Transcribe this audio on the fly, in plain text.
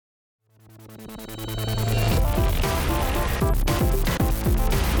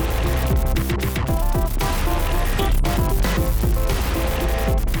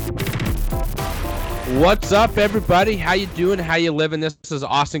What's up, everybody? How you doing? How you living? This is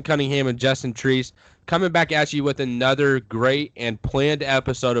Austin Cunningham and Justin Treese coming back at you with another great and planned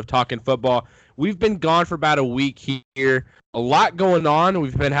episode of Talking Football. We've been gone for about a week here. A lot going on.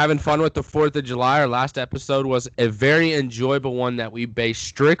 We've been having fun with the 4th of July. Our last episode was a very enjoyable one that we based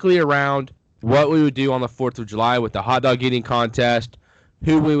strictly around what we would do on the 4th of July with the hot dog eating contest,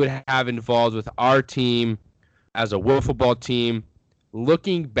 who we would have involved with our team as a wiffle ball team.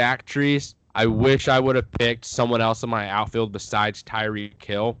 Looking back, Treese, I wish I would have picked someone else in my outfield besides Tyreek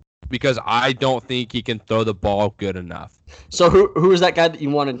Hill because I don't think he can throw the ball good enough. So who is that guy that you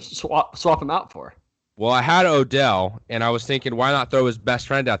wanted to swap him out for? Well, I had Odell, and I was thinking, why not throw his best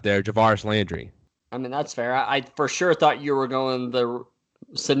friend out there, Javaris Landry? I mean, that's fair. I for sure thought you were going the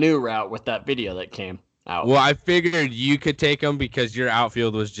Sanu route with that video that came out. Well, I figured you could take him because your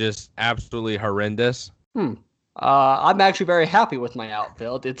outfield was just absolutely horrendous. I'm actually very happy with my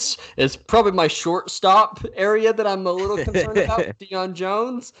outfield. It's probably my shortstop area that I'm a little concerned about, Deion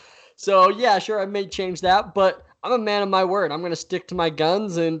Jones. So, yeah, sure, I may change that, but I'm a man of my word. I'm going to stick to my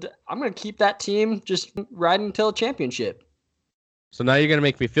guns, and I'm going to keep that team just riding until a championship. So now you're going to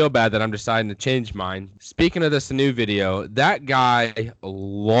make me feel bad that I'm deciding to change mine. Speaking of this new video, that guy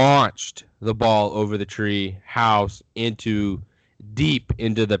launched the ball over the tree house deep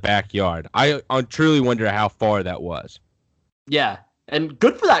into the backyard. I truly wonder how far that was. Yeah, and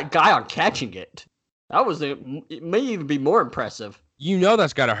good for that guy on catching it. It may even be more impressive. You know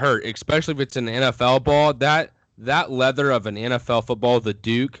that's got to hurt, especially if it's an NFL ball. That leather of an NFL football, the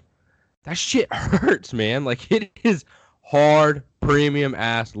Duke, that shit hurts, man. Like, it is hard,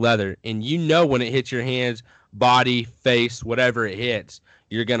 premium-ass leather. And you know when it hits your hands, body, face, whatever it hits,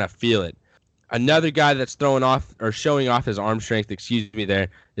 you're going to feel it. Another guy that's showing off his arm strength,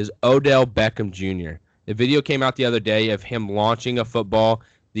 is Odell Beckham Jr. The video came out the other day of him launching a football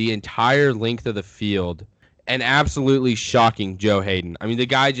the entire length of the field and absolutely shocking Joe Hayden. I mean, the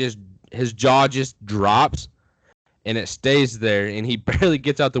guy his jaw just drops and it stays there, and he barely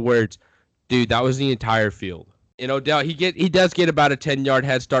gets out the words, dude, that was the entire field. And Odell, he does get about a 10-yard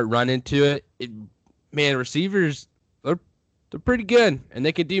head start running to it. Man, receivers, they're pretty good, and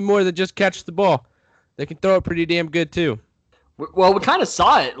they can do more than just catch the ball. They can throw it pretty damn good, too. Well, we kind of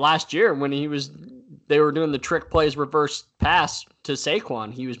saw it last year when they were doing the trick plays reverse pass to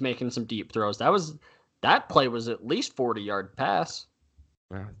Saquon. He was making some deep throws. That play was at least 40-yard pass.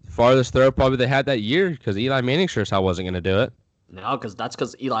 Farthest throw probably they had that year because Eli Manning sure as hell wasn't going to do it. No,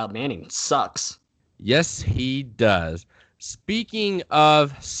 because Eli Manning sucks. Yes, he does. Speaking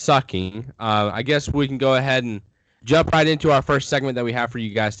of sucking, I guess we can go ahead and jump right into our first segment that we have for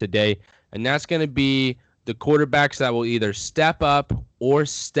you guys today, and that's going to be the quarterbacks that will either step up or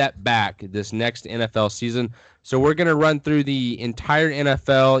step back this next NFL season. So we're going to run through the entire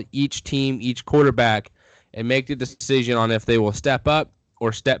NFL, each team, each quarterback, and make the decision on if they will step up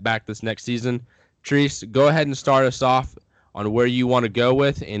or step back this next season. Treese, go ahead and start us off on where you want to go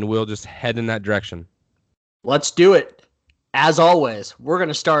with, and we'll just head in that direction. Let's do it. As always, we're going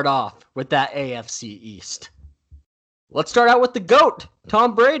to start off with that AFC East. Let's start out with the GOAT,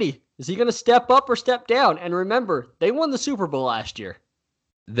 Tom Brady. Is he going to step up or step down? And remember, they won the Super Bowl last year.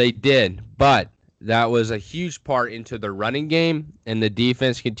 They did, but that was a huge part into the running game and the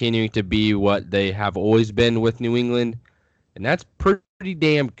defense continuing to be what they have always been with New England. And that's pretty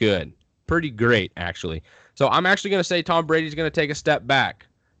damn good. Pretty great, actually. So I'm actually going to say Tom Brady's going to take a step back.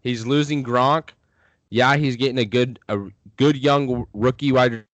 He's losing Gronk. Yeah, he's getting a good young rookie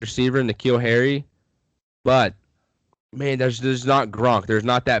wide receiver, N'Keal Harry. But man, there's not Gronk. There's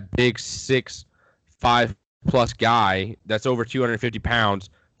not that big 6'5+ guy that's over 250 pounds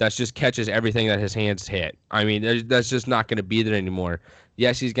that just catches everything that his hands hit. I mean, that's just not going to be there anymore.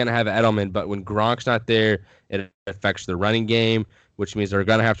 Yes, he's going to have Edelman, but when Gronk's not there, it affects the running game, which means they're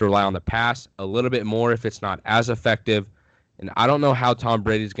going to have to rely on the pass a little bit more if it's not as effective. And I don't know how Tom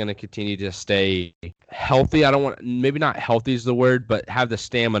Brady's going to continue to stay healthy. Maybe not healthy is the word, but have the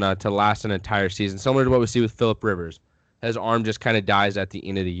stamina to last an entire season, similar to what we see with Phillip Rivers. His arm just kind of dies at the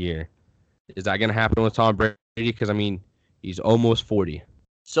end of the year. Is that going to happen with Tom Brady? Because, I mean, he's almost 40.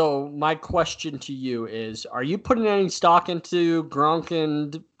 So my question to you is, are you putting any stock into Gronk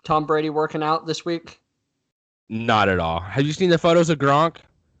and Tom Brady working out this week? Not at all. Have you seen the photos of Gronk?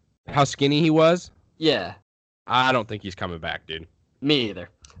 How skinny he was? Yeah. I don't think he's coming back, dude. Me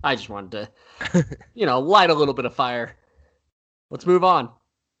either. I just wanted to, light a little bit of fire. Let's move on.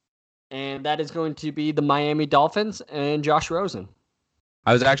 And that is going to be the Miami Dolphins and Josh Rosen.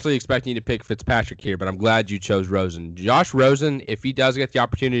 I was actually expecting you to pick Fitzpatrick here, but I'm glad you chose Rosen. Josh Rosen, if he does get the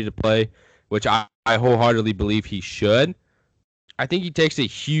opportunity to play, which I wholeheartedly believe he should, I think he takes a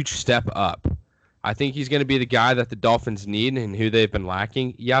huge step up. I think he's going to be the guy that the Dolphins need and who they've been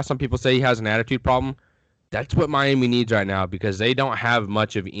lacking. Yeah, some people say he has an attitude problem. That's what Miami needs right now because they don't have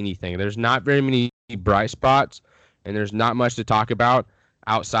much of anything. There's not very many bright spots, and there's not much to talk about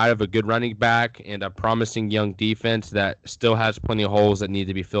outside of a good running back and a promising young defense that still has plenty of holes that need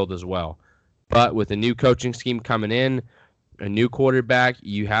to be filled as well. But with a new coaching scheme coming in, a new quarterback,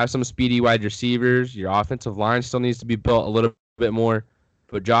 you have some speedy wide receivers. Your offensive line still needs to be built a little bit more.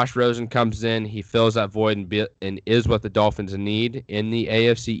 But Josh Rosen comes in, he fills that void and is what the Dolphins need in the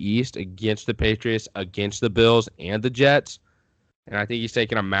AFC East against the Patriots, against the Bills, and the Jets. And I think he's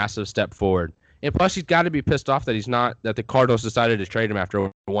taking a massive step forward. And plus, he's got to be pissed off that the Cardinals decided to trade him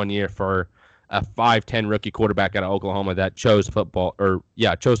after 1 year for a 5'10" rookie quarterback out of Oklahoma that chose football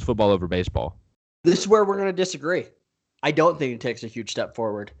over baseball. This is where we're going to disagree. I don't think he takes a huge step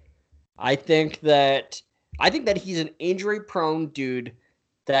forward. I think that he's an injury-prone dude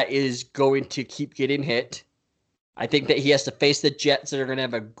that is going to keep getting hit. I think that he has to face the Jets that are going to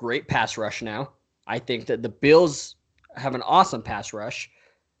have a great pass rush now. I think that the Bills have an awesome pass rush.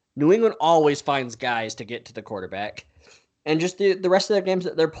 New England always finds guys to get to the quarterback. And just the rest of the games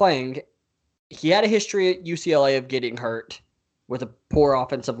that they're playing, he had a history at UCLA of getting hurt with a poor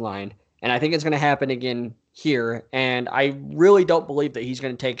offensive line. And I think it's going to happen again here. And I really don't believe that he's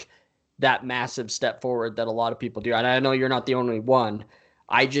going to take that massive step forward that a lot of people do. And I know you're not the only one.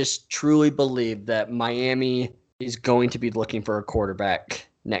 I just truly believe that Miami is going to be looking for a quarterback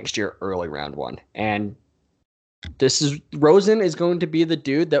next year, early round one. And Rosen is going to be the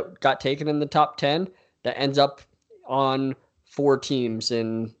dude that got taken in the top 10 that ends up on 4 teams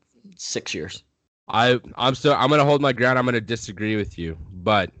in 6 years. I'm going to hold my ground. I'm going to disagree with you,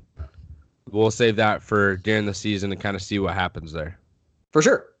 but we'll save that for during the season and kind of see what happens there. For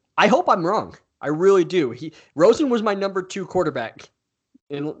sure. I hope I'm wrong. I really do. Rosen was my number 2 quarterback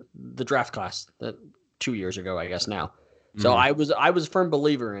in the draft class 2 years ago, I guess now. So I was a firm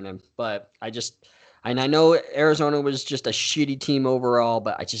believer in him, but I know Arizona was just a shitty team overall,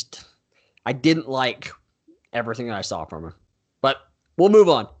 but I didn't like everything that I saw from him. But we'll move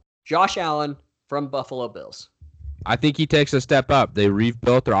on. Josh Allen from Buffalo Bills. I think he takes a step up. They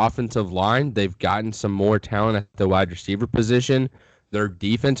rebuilt their offensive line. They've gotten some more talent at the wide receiver position. Their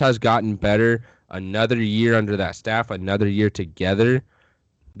defense has gotten better. Another year under that staff, another year together.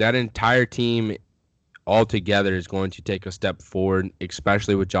 That entire team altogether is going to take a step forward,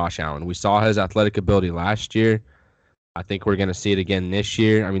 especially with Josh Allen. We saw his athletic ability last year. I think we're going to see it again this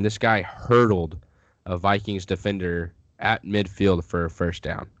year. I mean, this guy hurdled a Vikings defender at midfield for a first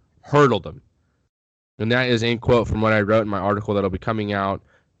down. Hurdled him. And that is in quote from what I wrote in my article that'll be coming out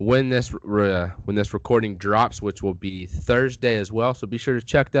when this recording drops, which will be Thursday as well. So be sure to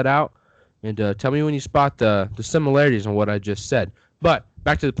check that out and tell me when you spot the similarities on what I just said. But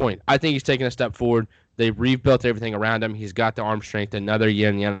back to the point. I think he's taking a step forward. They've rebuilt everything around him. He's got the arm strength. Another year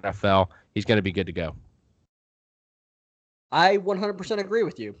in the NFL. He's going to be good to go. I 100% agree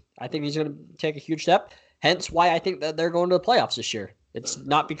with you. I think he's going to take a huge step. Hence why I think that they're going to the playoffs this year. It's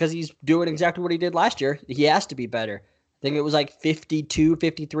not because he's doing exactly what he did last year. He has to be better. I think it was like 52,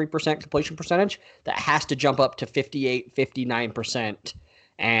 53% completion percentage. That has to jump up to 58, 59%.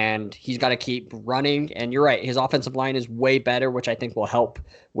 And he's got to keep running. And you're right, his offensive line is way better, which I think will help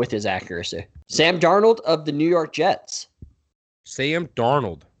with his accuracy. Sam Darnold of the New York Jets. Sam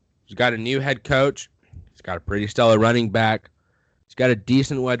Darnold. He's got a new head coach. He's got a pretty stellar running back. He's got a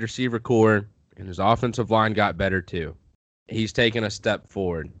decent wide receiver core. And his offensive line got better too. He's taken a step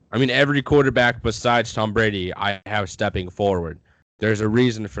forward. I mean, every quarterback besides Tom Brady I have stepping forward. There's a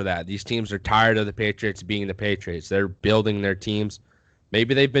reason for that. These teams are tired of the Patriots being the Patriots. They're building their teams.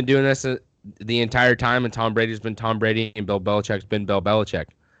 Maybe they've been doing this the entire time, and Tom Brady's been Tom Brady, and Bill Belichick's been Bill Belichick.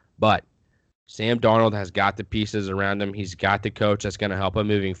 But Sam Darnold has got the pieces around him. He's got the coach that's going to help him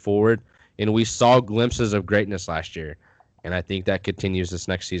moving forward. And we saw glimpses of greatness last year. And I think that continues this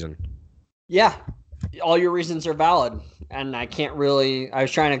next season. Yeah, all your reasons are valid. And I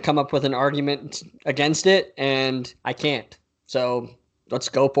was trying to come up with an argument against it, and I can't. So let's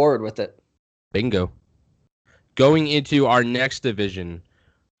go forward with it. Bingo. Going into our next division,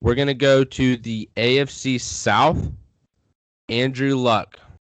 we're going to go to the AFC South. Andrew Luck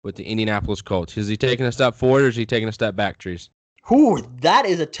with the Indianapolis Colts. Is he taking a step forward or is he taking a step back, Trees? That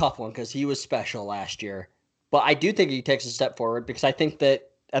is a tough one because he was special last year. But I do think he takes a step forward because I think that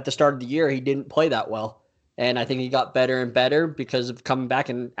at the start of the year, he didn't play that well. And I think he got better and better because of coming back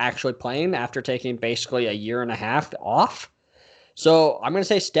and actually playing after taking basically a year and a half off. So I'm going to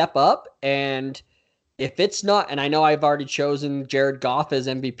say step up. And if it's not, and I know I've already chosen Jared Goff as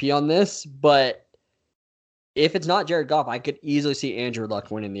MVP on this, but if it's not Jared Goff, I could easily see Andrew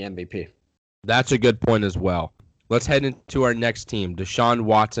Luck winning the MVP. That's a good point as well. Let's head into our next team, Deshaun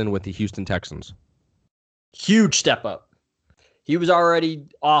Watson with the Houston Texans. Huge step up. He was already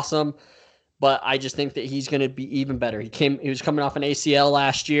awesome, but I just think that he's going to be even better. He was coming off an ACL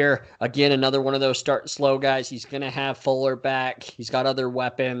last year. Again, another one of those start slow guys. He's going to have Fuller back. He's got other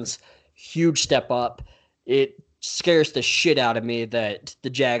weapons. Huge step up. It scares the shit out of me that the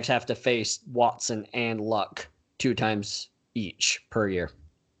Jags have to face Watson and Luck 2 times each per year.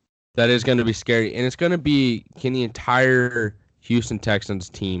 That is going to be scary, and it's going to be, can the entire Houston Texans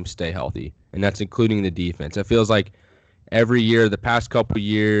team stay healthy? And that's including the defense. It feels like every year, the past couple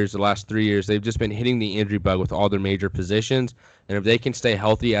years, the last 3 years, they've just been hitting the injury bug with all their major positions. And if they can stay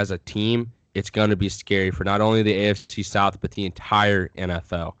healthy as a team, it's going to be scary for not only the AFC South, but the entire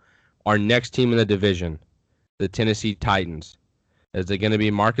NFL. Our next team in the division, the Tennessee Titans. Is it going to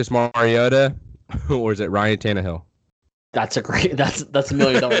be Marcus Mariota or is it Ryan Tannehill? That's a $1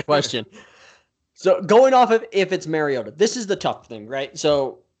 million question. So going off of if it's Mariota, this is the tough thing, right?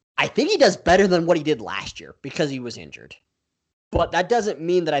 So I think he does better than what he did last year because he was injured. But that doesn't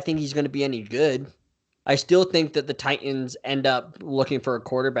mean that I think he's going to be any good. I still think that the Titans end up looking for a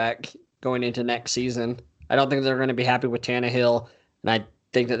quarterback going into next season. I don't think they're going to be happy with Tannehill, and I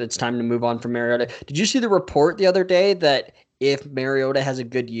think that it's time to move on from Mariota. Did you see the report the other day that if Mariota has a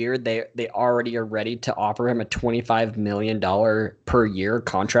good year, they already are ready to offer him a $25 million per year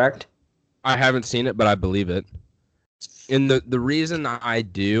contract? I haven't seen it, but I believe it. And the reason I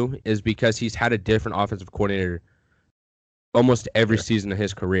do is because he's had a different offensive coordinator almost every season of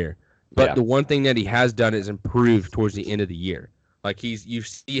his career. But the one thing that he has done is improve towards the end of the year. Like you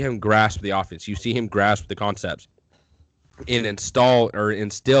see him grasp the offense. You see him grasp the concepts and instill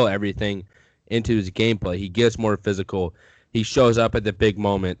everything into his gameplay. He gets more physical. He shows up at the big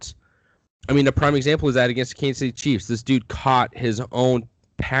moments. I mean, a prime example is that against the Kansas City Chiefs. This dude caught his own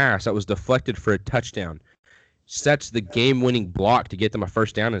pass that was deflected for a touchdown. Sets the game-winning block to get them a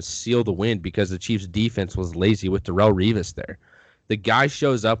first down and seal the win because the Chiefs' defense was lazy with Darrelle Revis there. The guy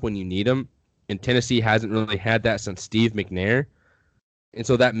shows up when you need him, and Tennessee hasn't really had that since Steve McNair. And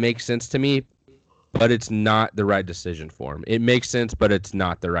so that makes sense to me, but it's not the right decision for him. It makes sense, but it's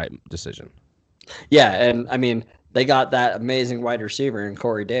not the right decision. Yeah, and I mean, they got that amazing wide receiver in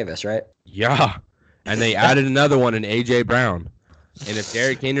Corey Davis, right? Yeah, and they added another one in A.J. Brown. And if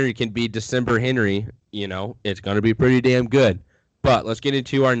Derrick Henry can be December Henry, it's going to be pretty damn good. But let's get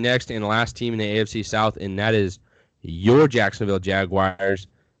into our next and last team in the AFC South, and that is your Jacksonville Jaguars.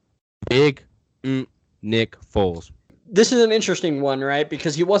 Big Nick Foles. This is an interesting one, right?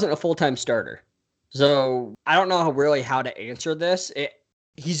 Because he wasn't a full-time starter. So I don't know really how to answer this.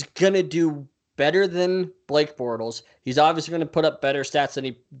 He's going to do better than Blake Bortles. He's obviously going to put up better stats than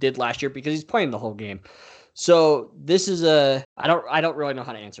he did last year because he's playing the whole game. So this is I don't really know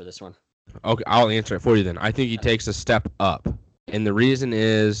how to answer this one. Okay, I'll answer it for you then. I think he takes a step up. And the reason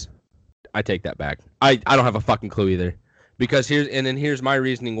is, I take that back. I don't have a fucking clue either. Because here's my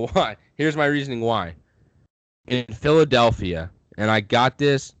reasoning why. Here's my reasoning why. In Philadelphia, and I got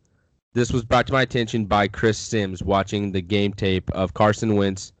this was brought to my attention by Chris Sims watching the game tape of Carson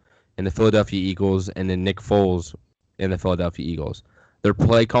Wentz and the Philadelphia Eagles and then Nick Foles and the Philadelphia Eagles. Their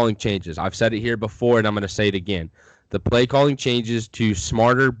play calling changes. I've said it here before, and I'm going to say it again. The play calling changes to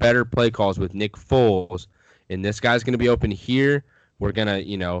smarter, better play calls with Nick Foles, and this guy's going to be open here. We're going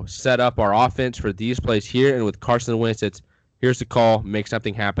to, set up our offense for these plays here, and with Carson Wentz, it's here's the call, make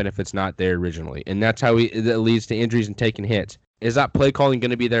something happen if it's not there originally. And that's how it leads to injuries and taking hits. Is that play calling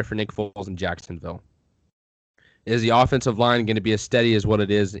going to be there for Nick Foles in Jacksonville? Is the offensive line going to be as steady as what it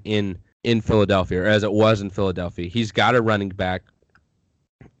is in Philadelphia, or as it was in Philadelphia? He's got a running back.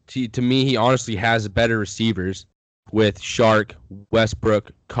 To me, he honestly has better receivers with Shark,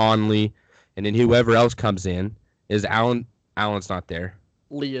 Westbrook, Conley, and then whoever else comes in. Is Allen? Allen's not there.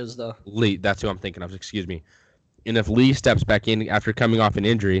 Lee is, though. Lee, that's who I'm thinking of, excuse me. And if Lee steps back in after coming off an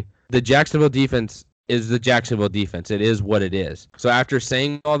injury, the Jacksonville defense is the Jacksonville defense. It is what it is. So after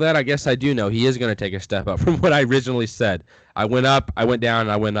saying all that, I guess I do know he is going to take a step up from what I originally said. I went up, I went down,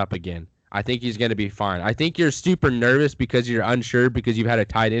 and I went up again. I think he's going to be fine. I think you're super nervous because you're unsure because you've had a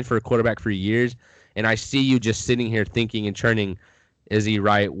tight end for a quarterback for years, and I see you just sitting here thinking and churning, is he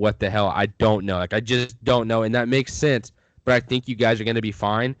right? What the hell? I don't know. I just don't know, and that makes sense. But I think you guys are going to be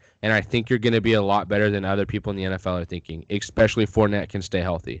fine, and I think you're going to be a lot better than other people in the NFL are thinking, especially if Fournette can stay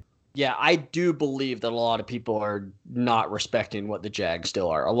healthy. Yeah, I do believe that a lot of people are not respecting what the Jags still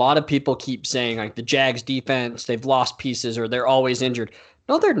are. A lot of people keep saying, like, the Jags defense, they've lost pieces or they're always injured.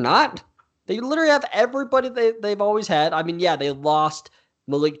 No, they're not. They literally have everybody they've always had. I mean, yeah, they lost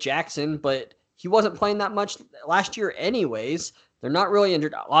Malik Jackson, but he wasn't playing that much last year anyways. They're not really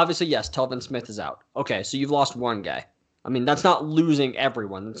injured. Obviously, yes, Telvin Smith is out. Okay, so you've lost one guy. I mean, that's not losing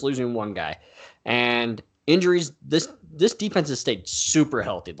everyone. That's losing one guy. And injuries, this defense has stayed super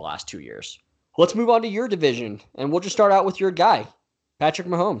healthy the last 2 years. Let's move on to your division, and we'll just start out with your guy, Patrick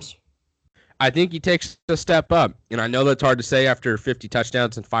Mahomes. I think he takes a step up, and I know that's hard to say after 50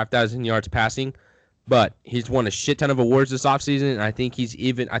 touchdowns and 5,000 yards passing, but he's won a shit ton of awards this offseason, and I think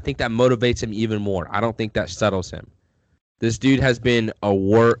that motivates him even more. I don't think that settles him. This dude has been a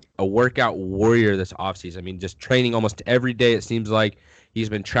workout warrior this offseason. I mean, just training almost every day. It seems like he's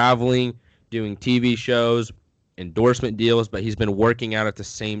been traveling, doing TV shows, endorsement deals, but he's been working out at the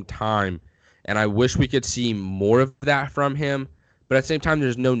same time. And I wish we could see more of that from him. But at the same time,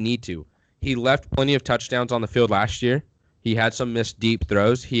 there's no need to. He left plenty of touchdowns on the field last year. He had some missed deep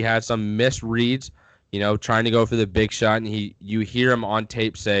throws. He had some missed reads, trying to go for the big shot. And you hear him on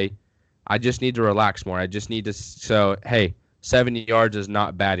tape say, I just need to relax more. I just need to. So, hey, 70 yards is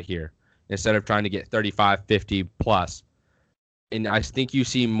not bad here instead of trying to get 35, 50 plus. And I think you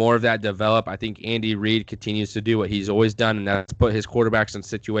see more of that develop. I think Andy Reid continues to do what he's always done, and that's put his quarterbacks in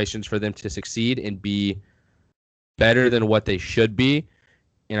situations for them to succeed and be better than what they should be.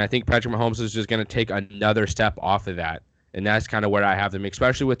 And I think Patrick Mahomes is just going to take another step off of that. And that's kind of where I have them,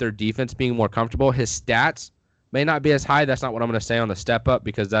 especially with their defense being more comfortable. His stats may not be as high. That's not what I'm going to say on the step up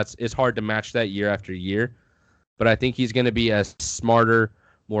because it's hard to match that year after year. But I think he's going to be a smarter,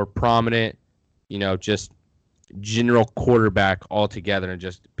 more prominent, just general quarterback altogether and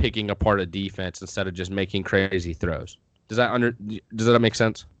just picking apart a defense instead of just making crazy throws. Does that make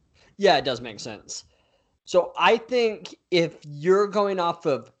sense? Yeah, it does make sense. So I think if you're going off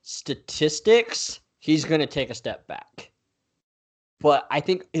of statistics, he's going to take a step back. But I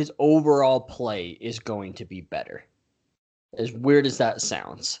think his overall play is going to be better. As weird as that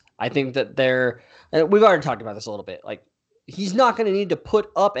sounds. I think that we've already talked about this a little bit. Like, he's not going to need to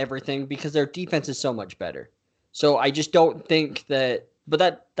put up everything because their defense is so much better. So I just don't think that, but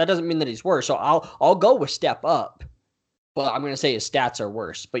that doesn't mean that he's worse. So I'll go with step up, but I'm going to say his stats are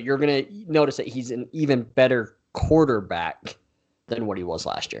worse. But you're going to notice that he's an even better quarterback than what he was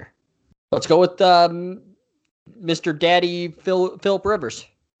last year. Let's go with Mr. Daddy Philip Rivers.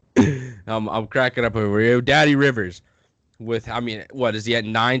 I'm cracking up over here. Daddy Rivers. What is he at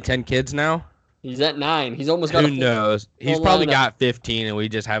 9, 10 kids now? He's at 9. He's almost got. Who knows? He's probably got 15, and we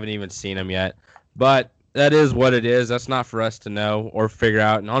just haven't even seen him yet. But that is what it is. That's not for us to know or figure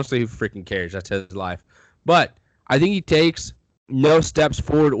out. And honestly, who freaking cares? That's his life. But I think he takes no steps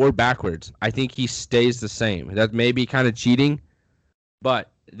forward or backwards. I think he stays the same. That may be kind of cheating,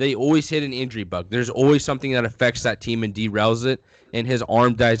 but they always hit an injury bug. There's always something that affects that team and derails it, and his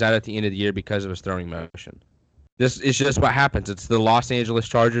arm dies out at the end of the year because of his throwing motion. This is just what happens. It's the Los Angeles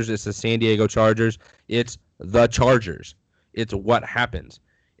Chargers. It's the San Diego Chargers. It's the Chargers. It's what happens.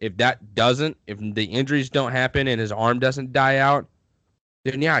 If the injuries don't happen and his arm doesn't die out,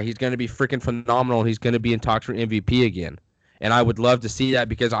 then yeah, he's going to be freaking phenomenal. He's going to be in talks for MVP again. And I would love to see that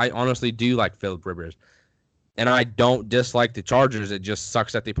because I honestly do like Philip Rivers. And I don't dislike the Chargers. It just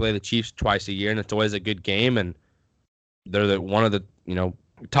sucks that they play the Chiefs twice a year, and it's always a good game. And they're one of the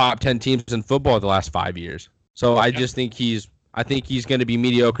top 10 teams in football the last 5 years. So I just think he's going to be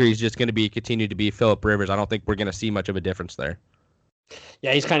mediocre. He's just going to continue to be Philip Rivers. I don't think we're going to see much of a difference there.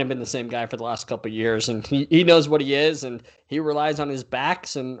 Yeah, he's kind of been the same guy for the last couple of years, and he knows what he is, and he relies on his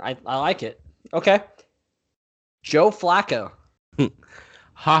backs, and I like it. Okay. Joe Flacco. Ha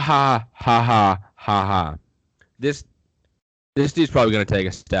ha ha ha ha ha. This dude's probably going to take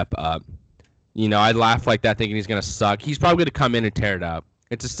a step up. I'd laugh like that thinking he's going to suck. He's probably going to come in and tear it up.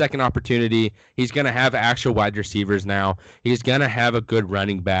 It's a second opportunity. He's going to have actual wide receivers now. He's going to have a good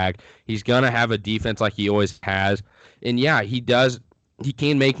running back. He's going to have a defense like he always has. And yeah, he does. He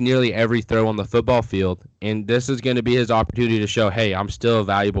can make nearly every throw on the football field. And this is going to be his opportunity to show, hey, I'm still a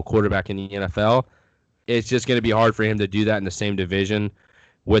valuable quarterback in the NFL. It's just going to be hard for him to do that in the same division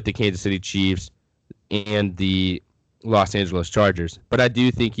with the Kansas City Chiefs and the Los Angeles Chargers. But I do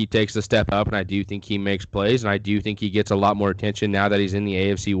think he takes a step up, and I do think he makes plays, and I do think he gets a lot more attention now that he's in the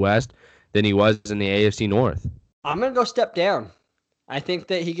AFC West than he was in the AFC North. I'm going to go step down. I think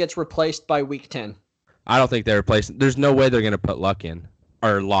that he gets replaced by week 10. I don't think they're replacing. There's no way they're going to put Locke.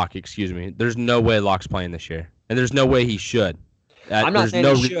 There's no way Locke's playing this year, and there's no way he should. I'm not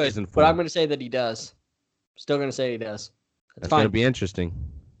saying he should, but I'm going to say that he does. Still going to say he does. That's going to be interesting.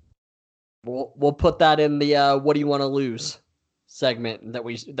 We'll put that in the what do you want to lose segment that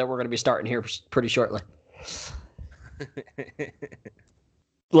we're going to be starting here pretty shortly.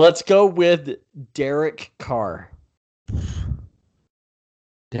 Let's go with Derek Carr.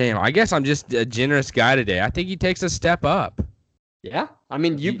 Damn, I guess I'm just a generous guy today. I think he takes a step up. Yeah. I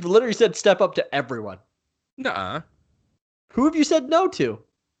mean, you've literally said step up to everyone. Nuh-uh. Who have you said no to?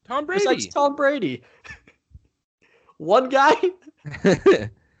 Tom Besides Brady. Tom Brady. One guy?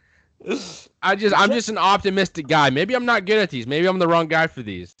 I'm just an optimistic guy. Maybe I'm not good at these. Maybe I'm the wrong guy for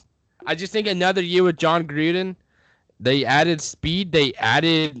these. I just think another year with John Gruden, they added speed. I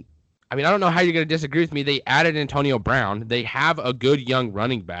mean, I don't know how you're going to disagree with me. They added Antonio Brown. They have a good young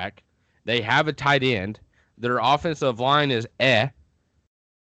running back. They have a tight end. Their offensive line is eh.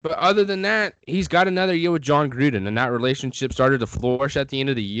 But other than that, he's got another year with John Gruden, and that relationship started to flourish at the end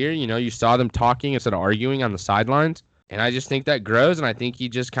of the year. You know, you saw them talking instead of arguing on the sidelines. And I just think that grows, and I think he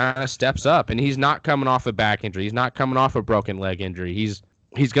just kind of steps up. And he's not coming off a back injury. He's not coming off a broken leg injury. He's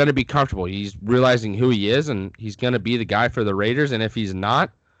going to be comfortable. He's realizing who he is, and he's going to be the guy for the Raiders. And if he's not,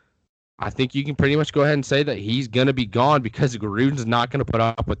 I think you can pretty much go ahead and say that he's going to be gone because Gruden's not going to put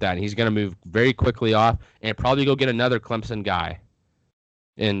up with that. And he's going to move very quickly off and probably go get another Clemson guy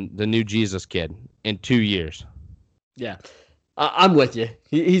in the new Jesus kid in 2 years. Yeah, I'm with you.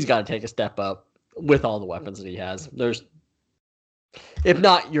 He's got to take a step up with all the weapons that he has. If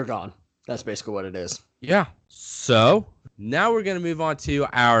not, you're gone. That's basically what it is. Yeah. So now we're going to move on to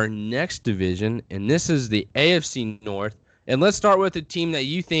our next division, and this is the AFC North. And let's start with a team that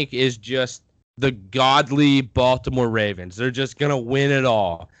you think is just the godly Baltimore Ravens. They're just going to win it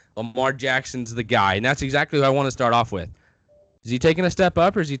all. Lamar Jackson's the guy, and that's exactly who I want to start off with. Is he taking a step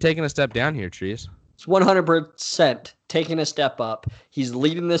up or is he taking a step down here, Trees? It's 100% taking a step up. He's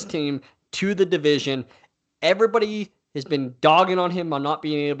leading this team to the division. Everybody has been dogging on him on not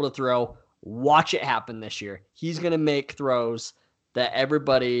being able to throw. Watch it happen this year. He's going to make throws that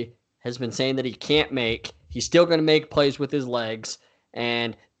everybody has been saying that he can't make. He's still going to make plays with his legs.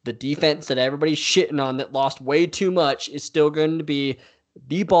 And the defense that everybody's shitting on that lost way too much is still going to be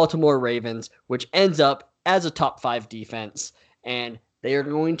the Baltimore Ravens, which ends up as a top 5 defense. And they are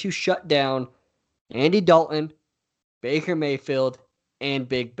going to shut down Andy Dalton, Baker Mayfield, and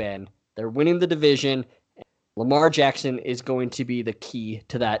Big Ben. They're winning the division. Lamar Jackson is going to be the key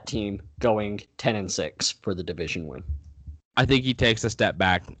to that team going 10-6 for the division win. I think he takes a step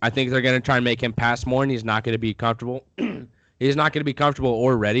back. I think they're going to try and make him pass more, and he's not going to be comfortable. He's not going to be comfortable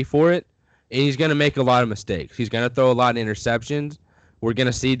or ready for it, and he's going to make a lot of mistakes. He's going to throw a lot of interceptions. We're going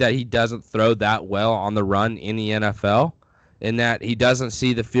to see that he doesn't throw that well on the run in the NFL. And that he doesn't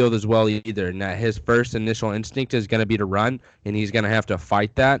see the field as well either, and that his first initial instinct is going to be to run, and he's going to have to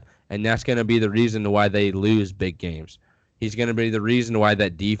fight that, and that's going to be the reason why they lose big games. He's going to be the reason why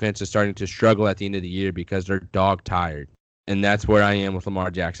that defense is starting to struggle at the end of the year because they're dog-tired, and that's where I am with Lamar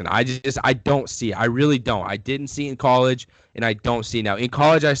Jackson. I don't see it. I really don't. I didn't see it in college, and I don't see it now. In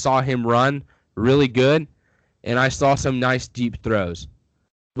college, I saw him run really good, and I saw some nice deep throws.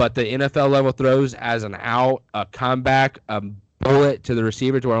 But the NFL level throws as an out, a comeback, a bullet to the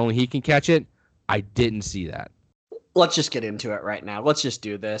receiver to where only he can catch it, I didn't see that. Let's just get into it right now. Let's just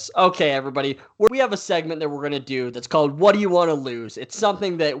do this. Okay, everybody. We have a segment that we're going to do that's called What Do You Want to Lose? It's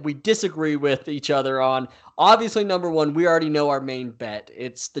something that we disagree with each other on. Obviously, number one, we already know our main bet.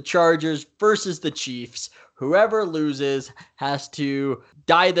 It's the Chargers versus the Chiefs. Whoever loses has to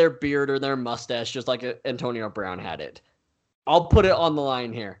dye their beard or their mustache just like Antonio Brown had it. I'll put it on the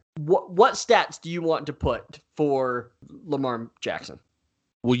line here. What stats do you want to put for Lamar Jackson?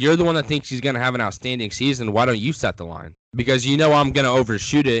 Well, you're the one that thinks he's going to have an outstanding season. Why don't you set the line? Because you know I'm going to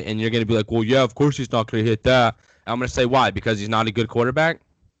overshoot it, and you're going to be like, well, yeah, of course he's not going to hit that. I'm going to say why? Because he's not a good quarterback?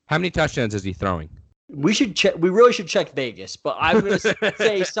 How many touchdowns is he throwing? We really should check Vegas, but I'm going to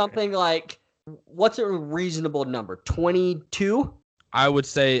say something like, what's a reasonable number? 22? I would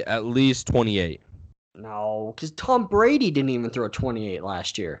say at least 28. No, because Tom Brady didn't even throw 28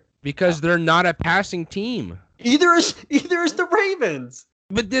 last year. Because they're not a passing team. Either is the Ravens.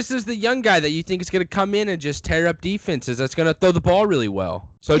 But this is the young guy that you think is going to come in and just tear up defenses. That's going to throw the ball really well.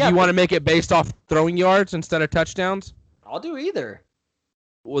 So do you want to make it based off throwing yards instead of touchdowns? I'll do either.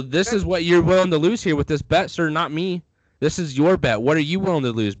 Well, this is what you're willing to lose here with this bet, sir, not me. This is your bet. What are you willing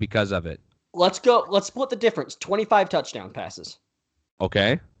to lose because of it? Let's go. Let's split the difference. 25 touchdown passes.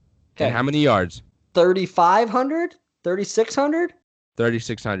 Okay. And how many yards? 3,500? 3,600?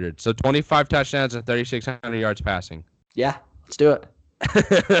 3,600. So 25 touchdowns and 3,600 yards passing. Yeah, let's do it.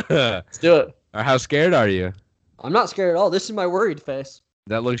 Let's do it. How scared are you? I'm not scared at all. This is my worried face.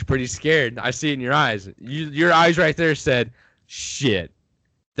 That looks pretty scared. I see it in your eyes. Your eyes right there said, shit.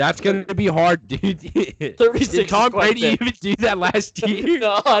 That's going to be hard, dude. 36 Did Tom Brady even do that last year?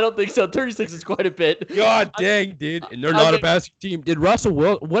 No, I don't think so. 36 is quite a bit. God dang, dude. And they're not a passing team.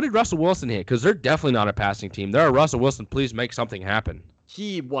 What did Russell Wilson hit? Because they're definitely not a passing team. They're a Russell Wilson. Please make something happen.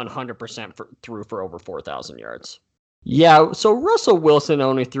 He 100% threw for over 4,000 yards. Yeah, so Russell Wilson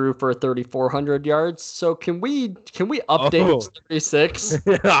only threw for 3,400 yards. So can we update Oh. his 36?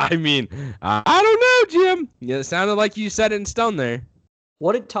 I mean, I don't know, Jim. Yeah, it sounded like you set it in stone there.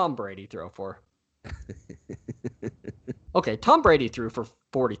 What did Tom Brady throw for? Okay, Tom Brady threw for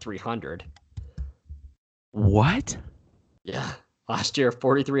 4,300. What? Yeah, last year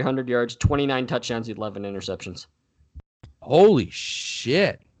 4,300 yards, 29 touchdowns, 11 interceptions. Holy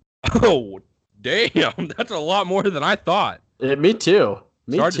shit. Oh, damn. That's a lot more than I thought. Me too.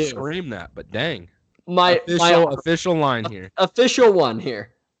 Me It's hard too. to scream that, but dang. My Official line here. Official one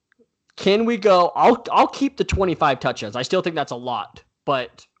here. Can we go? I'll keep the 25 touchdowns. I still think that's a lot,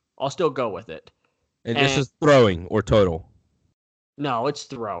 but I'll still go with it. And this is throwing or total? No, it's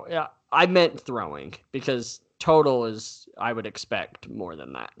throw. Yeah, I meant throwing because total is I would expect more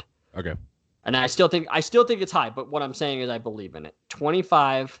than that. Okay. And I still think it's high, but what I'm saying is I believe in it.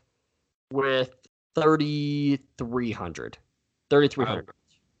 25 with 3,300. 3,300.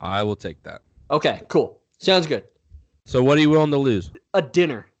 I will take that. Okay, cool. Sounds good. So what are you willing to lose? A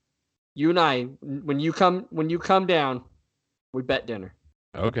dinner. You and I, when you come down, we bet dinner.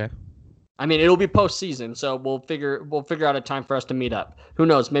 Okay. I mean, it'll be postseason, so we'll figure out a time for us to meet up. Who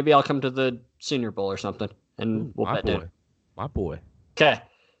knows? Maybe I'll come to the Senior Bowl or something, and we'll bet dinner. My boy. Okay.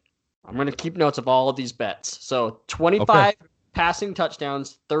 I'm gonna keep notes of all of these bets. So 25 passing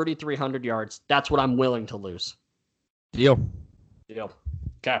touchdowns, 3,300 yards. That's what I'm willing to lose. Deal.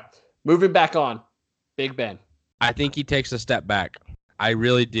 Okay. Moving back on. Big Ben. I think he takes a step back. I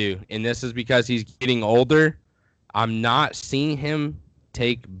really do. And this is because he's getting older. I'm not seeing him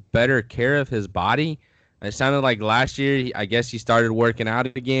take better care of his body. It sounded like last year, I guess he started working out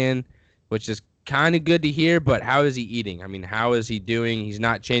again, which is kind of good to hear, but how is he eating? I mean, how is he doing? He's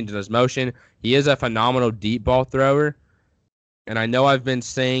not changing his motion. He is a phenomenal deep ball thrower. And I know I've been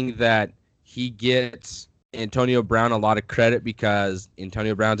saying that he gets Antonio Brown a lot of credit because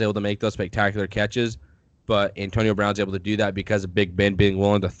Antonio Brown's able to make those spectacular catches, but Antonio Brown's able to do that because of Big Ben being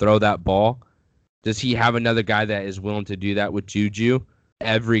willing to throw that ball. Does he have another guy that is willing to do that with Juju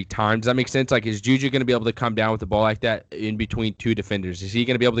every time? Does that make sense? Like, is Juju going to be able to come down with the ball like that in between two defenders? Is he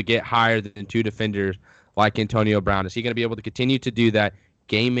going to be able to get higher than two defenders like Antonio Brown? Is he going to be able to continue to do that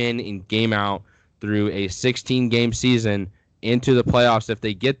game in and game out through a 16-game season into the playoffs if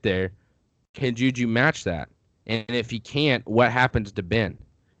they get there? Can Juju match that? And if he can't, what happens to Ben?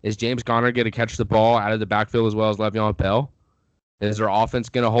 Is James Conner going to catch the ball out of the backfield as well as Le'Veon Bell? Is their offense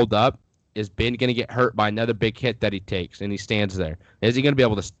going to hold up? Is Ben going to get hurt by another big hit that he takes and he stands there? Is he going to be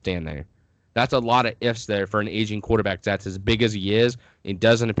able to stand there? That's a lot of ifs there for an aging quarterback that's as big as he is and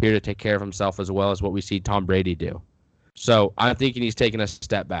doesn't appear to take care of himself as well as what we see Tom Brady do. So I'm thinking he's taking a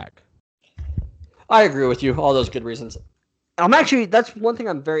step back. I agree with you. All those good reasons. That's one thing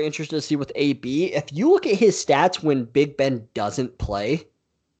I'm very interested to see with AB. If you look at his stats when Big Ben doesn't play,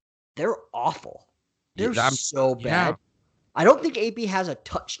 they're awful. They're so bad. Yeah. I don't think AB has a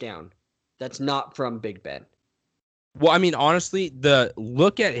touchdown that's not from Big Ben. Well, I mean, honestly,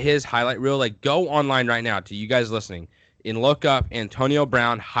 look at his highlight reel. Like, go online right now to you guys listening and look up Antonio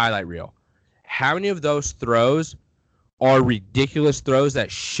Brown highlight reel. How many of those throws are ridiculous throws that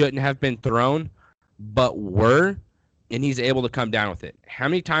shouldn't have been thrown, but were, and he's able to come down with it? How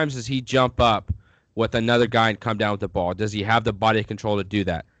many times does he jump up with another guy and come down with the ball? Does he have the body control to do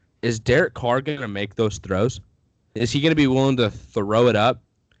that? Is Derek Carr going to make those throws? Is he going to be willing to throw it up?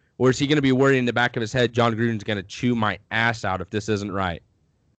 Or is he going to be worried in the back of his head, John Gruden's going to chew my ass out if this isn't right?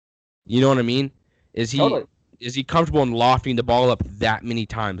 You know what I mean? Is he comfortable in lofting the ball up that many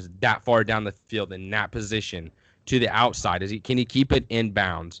times, that far down the field in that position to the outside? Can he keep it in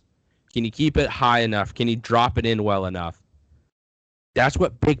bounds? Can he keep it high enough? Can he drop it in well enough? That's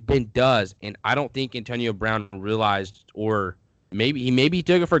what Big Ben does, and I don't think Antonio Brown realized, or maybe he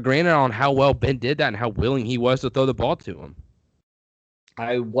took it for granted on how well Ben did that and how willing he was to throw the ball to him.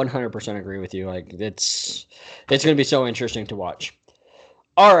 I 100% agree with you. Like, it's going to be so interesting to watch.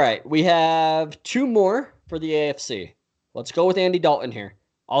 All right, we have two more for the AFC. Let's go with Andy Dalton here.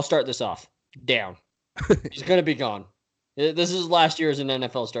 I'll start this off. Down. He's going to be gone. This is last year as an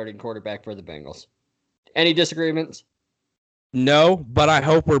NFL starting quarterback for the Bengals. Any disagreements? No, but I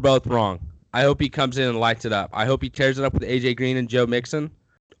hope we're both wrong. I hope he comes in and lights it up. I hope he tears it up with AJ Green and Joe Mixon.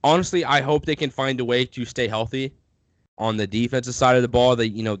 Honestly, I hope they can find a way to stay healthy on the defensive side of the ball.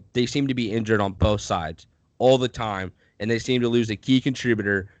 They seem to be injured on both sides all the time, and they seem to lose a key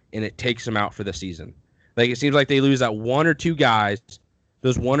contributor, and it takes them out for the season. Like, it seems like they lose that one or two guys,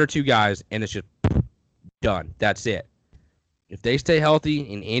 and it's just done. That's it. If they stay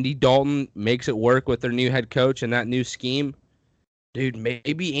healthy and Andy Dalton makes it work with their new head coach and that new scheme, dude,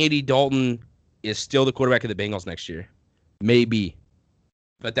 maybe Andy Dalton is still the quarterback of the Bengals next year. Maybe.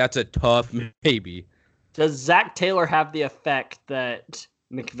 But that's a tough maybe. Does Zach Taylor have the effect that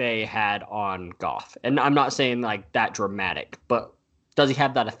McVay had on Goff? And I'm not saying like that dramatic, but does he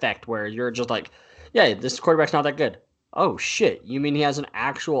have that effect where you're just like, yeah, this quarterback's not that good? Oh, shit. You mean he has an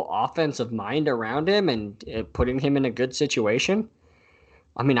actual offensive mind around him and putting him in a good situation?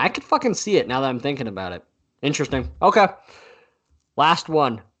 I mean, I could fucking see it now that I'm thinking about it. Interesting. Okay. Last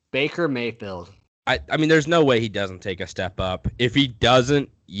one. Baker Mayfield. I mean, there's no way he doesn't take a step up. If he doesn't,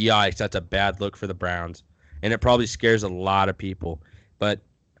 yikes, that's a bad look for the Browns. And it probably scares a lot of people. But,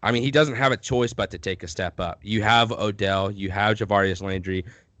 I mean, he doesn't have a choice but to take a step up. You have Odell. You have Javarius Landry.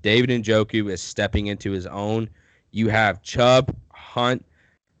 David Njoku is stepping into his own. You have Chubb, Hunt,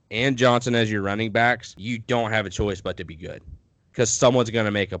 and Johnson as your running backs. You don't have a choice but to be good. Because someone's going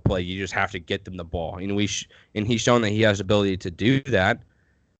to make a play. You just have to get them the ball. And he's shown that he has the ability to do that.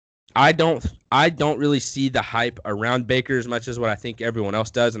 I don't really see the hype around Baker as much as what I think everyone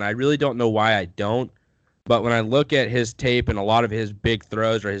else does, and I really don't know why I don't. But when I look at his tape and a lot of his big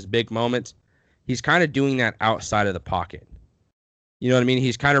throws or his big moments, he's kind of doing that outside of the pocket. You know what I mean?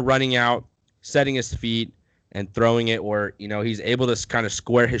 He's kind of running out, setting his feet, and throwing it where, you know, he's able to kind of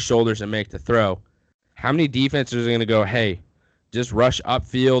square his shoulders and make the throw. How many defenses are going to go, hey, just rush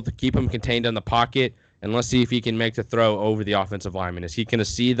upfield, keep him contained in the pocket, and let's see if he can make the throw over the offensive lineman. Is he going to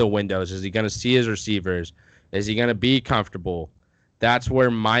see the windows? Is he going to see his receivers? Is he going to be comfortable? That's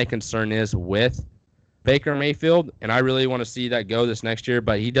where my concern is with Baker Mayfield, and I really want to see that go this next year,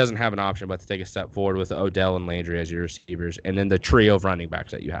 but he doesn't have an option but to take a step forward with Odell and Landry as your receivers, and then the trio of running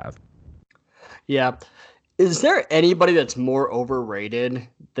backs that you have. Yeah. Is there anybody that's more overrated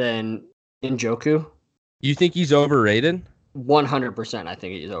than Njoku? You think he's overrated? 100%, I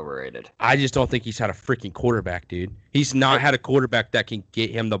think he's overrated. I just don't think he's had a freaking quarterback, dude. He's not had a quarterback that can get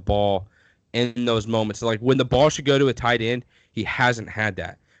him the ball in those moments. Like when the ball should go to a tight end, he hasn't had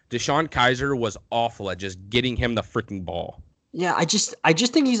that. DeShone Kizer was awful at just getting him the freaking ball. Yeah, I just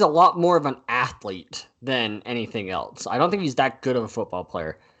think he's a lot more of an athlete than anything else. I don't think he's that good of a football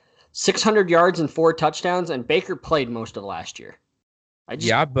player. 600 yards and 4 touchdowns, and Baker played most of last year.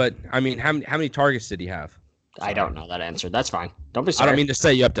 Yeah, but I mean, how many targets did he have? I don't know that answer. That's fine. Don't be sorry. I don't mean to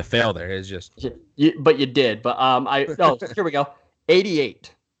say you have to fail there. It's just. But you did. But here we go.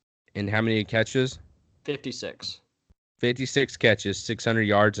 88. And how many catches? 56. 56 catches, 600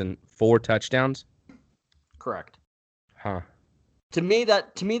 yards, and 4 touchdowns. Correct. Huh. To me,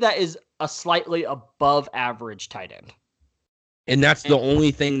 that is a slightly above average tight end. And that's the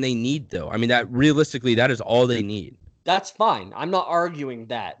only thing they need, though. I mean, that realistically, that is all they need. That's fine. I'm not arguing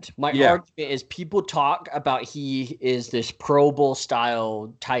that. My argument is people talk about he is this Pro Bowl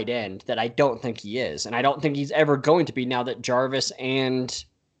style tight end that I don't think he is. And I don't think he's ever going to be now that Jarvis and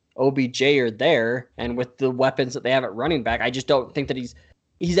OBJ are there. And with the weapons that they have at running back, I just don't think that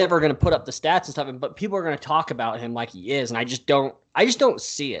he's ever going to put up the stats and stuff. But people are going to talk about him like he is. And I just don't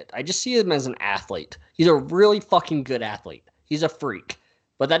see it. I just see him as an athlete. He's a really fucking good athlete. He's a freak.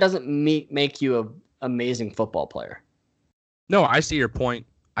 But that doesn't make you an amazing football player. No, I see your point.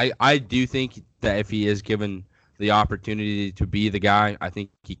 I do think that if he is given the opportunity to be the guy, I think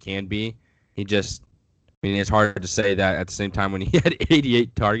he can be. It's hard to say that at the same time when he had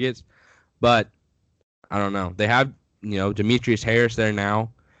 88 targets. But I don't know. They have, Demetrius Harris there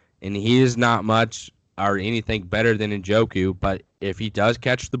now, and he is not much or anything better than Njoku. But if he does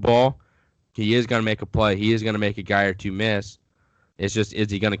catch the ball, he is going to make a play. He is going to make a guy or two miss. It's just,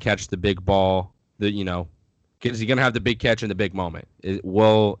 is he going to catch the big ball? Is he going to have the big catch in the big moment?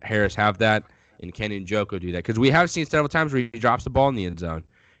 Will Harris have that? And can Njoku do that? Because we have seen several times where he drops the ball in the end zone.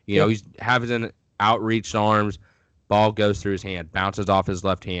 He's having outreached arms, ball goes through his hand, bounces off his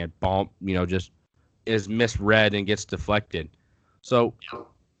left hand, ball, just is misread and gets deflected. So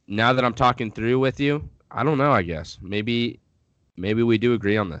now that I'm talking through with you, I don't know, I guess. Maybe we do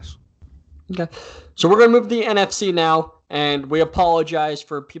agree on this. Okay. So we're going to move to the NFC now. And we apologize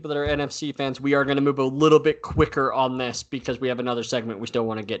for people that are NFC fans. We are going to move a little bit quicker on this because we have another segment we still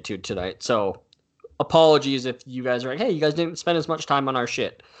want to get to tonight. So apologies if you guys are like, hey, you guys didn't spend as much time on our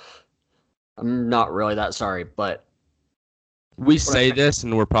shit. I'm not really that sorry, but we say this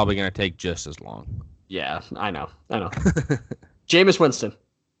and we're probably going to take just as long. Yeah, I know. Jameis Winston.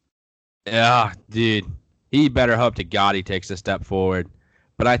 Yeah, dude. He better hope to God he takes a step forward.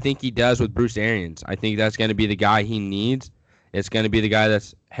 But I think he does with Bruce Arians. I think that's going to be the guy he needs. It's going to be the guy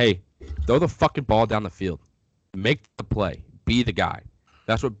that's, hey, throw the fucking ball down the field. Make the play. Be the guy.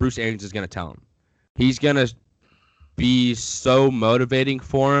 That's what Bruce Arians is going to tell him. He's going to be so motivating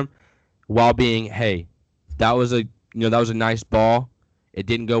for him while being, hey, that was a nice ball. It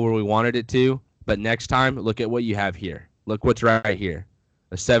didn't go where we wanted it to, But next time, look at what you have here. Look what's right here.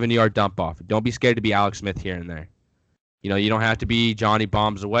 A 70-yard dump off. Don't be scared to be Alex Smith here and there. You know, you don't have to be Johnny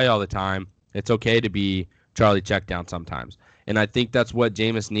Bombs away all the time. It's okay to be Charlie Checkdown sometimes. And I think that's what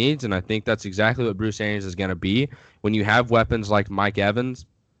Jameis needs, and I think that's exactly what Bruce Arians is going to be. When you have weapons like Mike Evans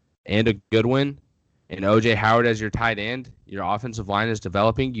and a Goodwin and O.J. Howard as your tight end, your offensive line is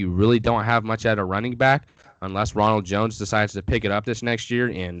developing. You really don't have much at a running back unless Ronald Jones decides to pick it up this next year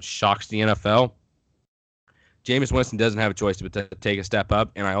and shocks the NFL. Jameis Winston doesn't have a choice but to take a step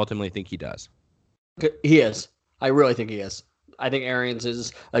up, and I ultimately think he does. He is. I really think he is. I think Arians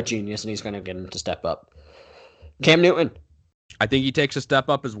is a genius, and he's going to get him to step up. Cam Newton. I think he takes a step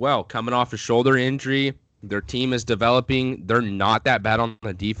up as well. Coming off a shoulder injury, their team is developing. They're not that bad on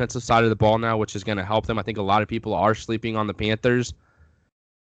the defensive side of the ball now, which is going to help them. I think a lot of people are sleeping on the Panthers.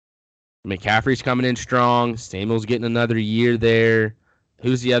 McCaffrey's coming in strong. Samuel's getting another year there.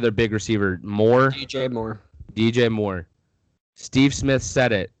 Who's the other big receiver? Moore? DJ Moore. Steve Smith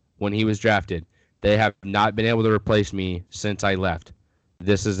said it when he was drafted. They have not been able to replace me since I left.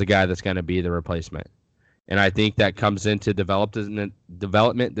 This is the guy that's going to be the replacement. And I think that comes into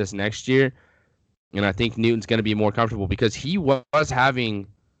development this next year. And I think Newton's going to be more comfortable because he was having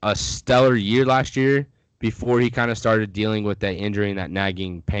a stellar year last year before he kind of started dealing with that injury and that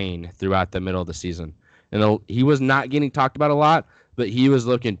nagging pain throughout the middle of the season. And he was not getting talked about a lot, but he was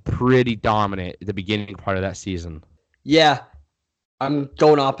looking pretty dominant at the beginning part of that season. Yeah, I'm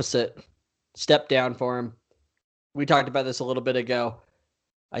going opposite. Step down for him. We talked about this a little bit ago.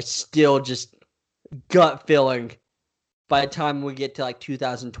 I still just gut feeling by the time we get to like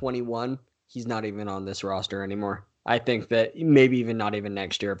 2021, he's not even on this roster anymore. I think that maybe even not even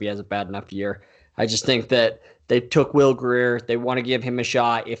next year if he has a bad enough year. I just think that they took Will Grier. They want to give him a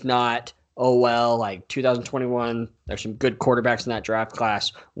shot. If not, oh well, like 2021, there's some good quarterbacks in that draft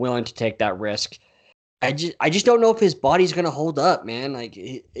class willing to take that risk. I just don't know if his body's going to hold up, man. Like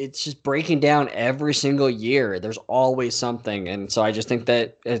it's just breaking down every single year. There's always something. And so I just think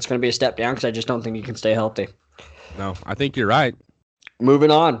that it's going to be a step down because I just don't think he can stay healthy. No, I think you're right. Moving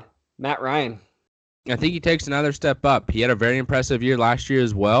on. Matt Ryan. I think he takes another step up. He had a very impressive year last year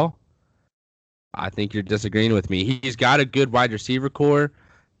as well. I think you're disagreeing with me. He's got a good wide receiver core.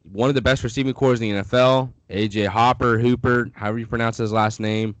 One of the best receiving cores in the NFL. A.J. Hooper, however you pronounce his last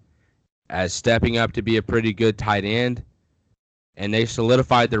name, as stepping up to be a pretty good tight end. And they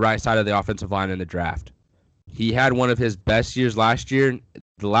solidified the right side of the offensive line in the draft. He had one of his best years last year.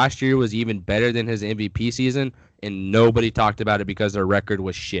 The last year was even better than his MVP season, and nobody talked about it because their record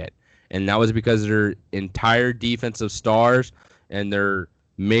was shit. And that was because their entire defensive stars and their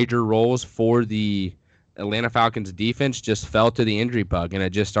major roles for the Atlanta Falcons defense just fell to the injury bug, and it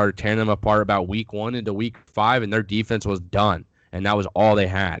just started tearing them apart about week 1 into week 5, and their defense was done, and that was all they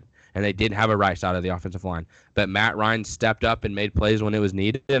had. And they didn't have a right side of the offensive line. But Matt Ryan stepped up and made plays when it was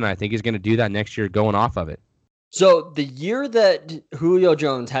needed, and I think he's going to do that next year going off of it. So the year that Julio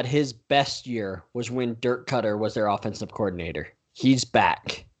Jones had his best year was when Dirk Cutter was their offensive coordinator. He's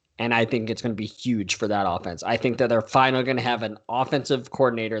back, and I think it's going to be huge for that offense. I think that they're finally going to have an offensive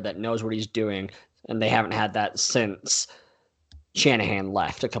coordinator that knows what he's doing, and they haven't had that since Shanahan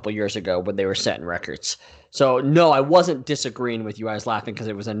left a couple years ago when they were setting records. So, no, I wasn't disagreeing with you. I was laughing because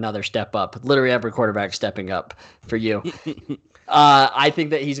it was another step up. Literally every quarterback stepping up for you. I think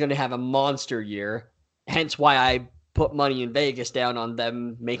that he's going to have a monster year, hence why I put money in Vegas down on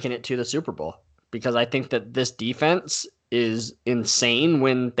them making it to the Super Bowl, because I think that this defense is insane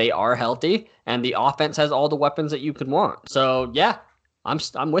when they are healthy, and the offense has all the weapons that you could want. So, yeah,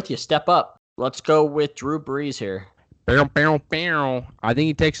 I'm with you. Step up. Let's go with Drew Brees here. I think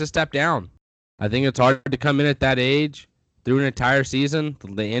he takes a step down. I think it's hard to come in at that age through an entire season.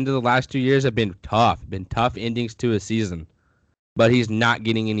 The end of the last 2 years have been tough endings to a season. But he's not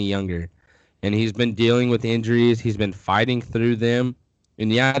getting any younger. And he's been dealing with injuries. He's been fighting through them.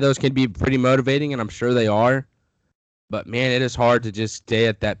 And yeah, those can be pretty motivating, and I'm sure they are. But man, it is hard to just stay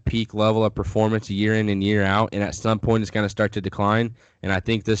at that peak level of performance year in and year out. And at some point, it's going to start to decline. And I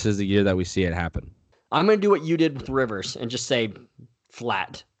think this is the year that we see it happen. I'm going to do what you did with Rivers and just say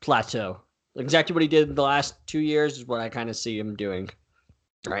plateau. Exactly what he did the last 2 years is what I kind of see him doing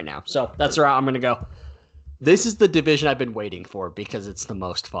right now. So that's the route I'm going to go. This is the division I've been waiting for because it's the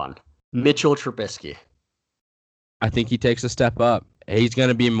most fun. Mitchell Trubisky. I think he takes a step up. He's going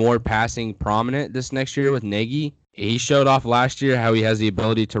to be more passing prominent this next year with Nagy. He showed off last year how he has the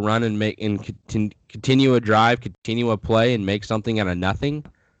ability to run and make and continue a drive, continue a play, and make something out of nothing.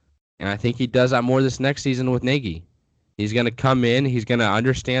 And I think he does that more this next season with Nagy. He's going to come in. He's going to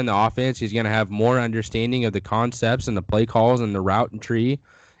understand the offense. He's going to have more understanding of the concepts and the play calls and the route and tree.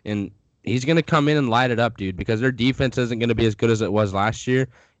 And he's going to come in and light it up, dude, because their defense isn't going to be as good as it was last year.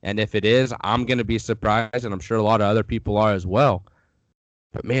 And if it is, I'm going to be surprised, and I'm sure a lot of other people are as well.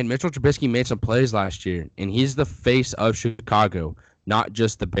 But, man, Mitchell Trubisky made some plays last year, and he's the face of Chicago, not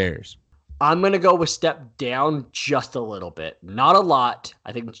just the Bears. I'm going to go with step down just a little bit. Not a lot.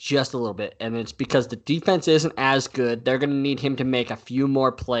 I think just a little bit. And it's because the defense isn't as good. They're going to need him to make a few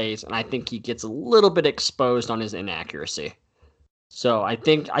more plays, and I think he gets a little bit exposed on his inaccuracy. So I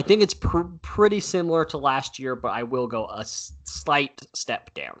think it's pretty similar to last year, but I will go a slight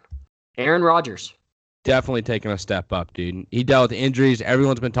step down. Aaron Rodgers. Definitely taking a step up, dude. He dealt with injuries.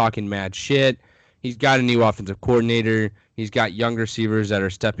 Everyone's been talking mad shit. He's got a new offensive coordinator. He's got young receivers that are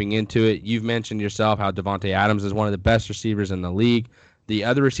stepping into it. You've mentioned yourself how Davante Adams is one of the best receivers in the league. The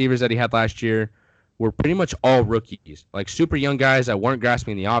other receivers that he had last year were pretty much all rookies, like super young guys that weren't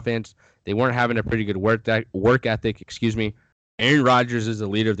grasping the offense. They weren't having a pretty good work ethic. Aaron Rodgers is the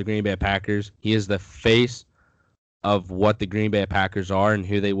leader of the Green Bay Packers. He is the face of what the Green Bay Packers are and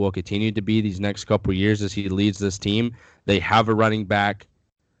who they will continue to be these next couple of years as he leads this team. They have a running back.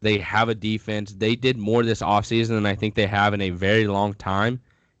 They have a defense. They did more this offseason than I think they have in a very long time,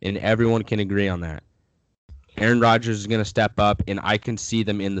 and everyone can agree on that. Aaron Rodgers is going to step up, and I can see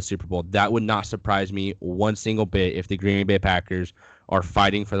them in the Super Bowl. That would not surprise me one single bit if the Green Bay Packers are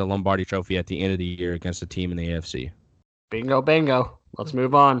fighting for the Lombardi Trophy at the end of the year against a team in the AFC. Bingo, bingo. Let's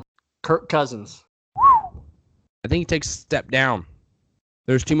move on. Kirk Cousins. I think he takes a step down.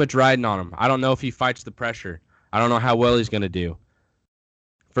 There's too much riding on him. I don't know if he fights the pressure. I don't know how well he's going to do.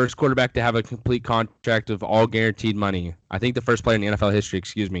 First quarterback to have a complete contract of all guaranteed money. I think the first player in the NFL history,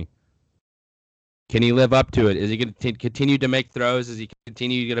 Can he live up to it? Is he going to continue to make throws? Is he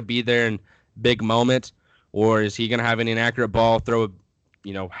continue going to be there in big moments? Or is he going to have an inaccurate ball,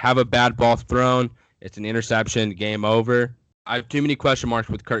 have a bad ball thrown? It's an interception, game over. I have too many question marks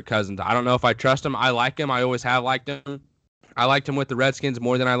with Kirk Cousins. I don't know if I trust him. I like him. I always have liked him. I liked him with the Redskins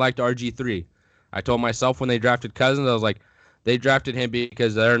more than I liked RG3. I told myself when they drafted Cousins, I was like, they drafted him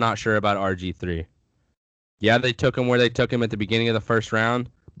because they're not sure about RG3. Yeah, they took him where they took him at the beginning of the first round,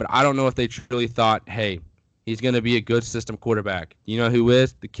 but I don't know if they truly thought, hey, he's going to be a good system quarterback. You know who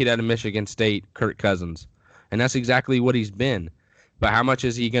is? The kid out of Michigan State, Kirk Cousins. And that's exactly what he's been. But how much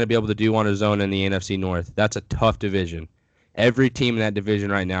is he going to be able to do on his own in the NFC North? That's a tough division. Every team in that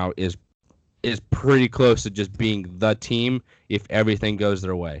division right now is pretty close to just being the team if everything goes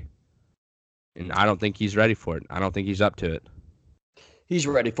their way. And I don't think he's ready for it. I don't think he's up to it. He's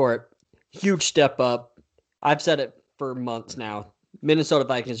ready for it. Huge step up. I've said it for months now. Minnesota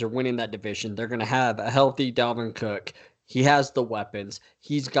Vikings are winning that division. They're going to have a healthy Dalvin Cook. He has the weapons.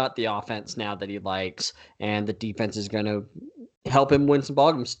 He's got the offense now that he likes, and the defense is going to help him win some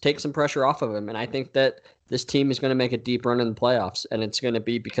ball games, take some pressure off of him. And I think that this team is going to make a deep run in the playoffs, and it's going to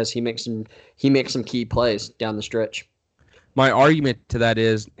be because he makes some key plays down the stretch. My argument to that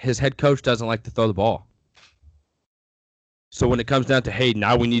is his head coach doesn't like to throw the ball. So when it comes down to, hey,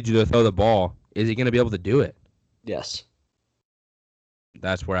 now we need you to throw the ball, is he going to be able to do it? Yes.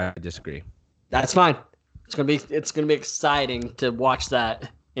 That's where I disagree. That's fine. It's gonna be exciting to watch that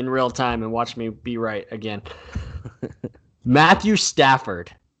in real time and watch me be right again. Matthew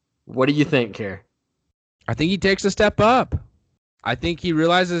Stafford. What do you think here? I think he takes a step up. I think he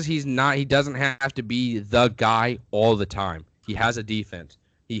realizes he doesn't have to be the guy all the time. He has a defense.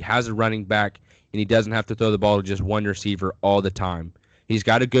 He has a running back, and he doesn't have to throw the ball to just one receiver all the time. He's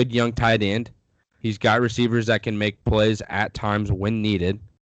got a good young tight end. He's got receivers that can make plays at times when needed.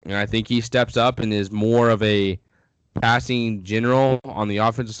 And I think he steps up and is more of a passing general on the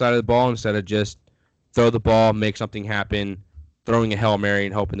offensive side of the ball instead of just throw the ball, make something happen, throwing a Hail Mary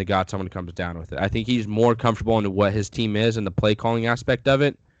and hoping to God someone comes down with it. I think he's more comfortable in what his team is and the play calling aspect of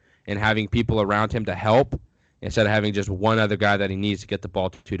it and having people around him to help instead of having just one other guy that he needs to get the ball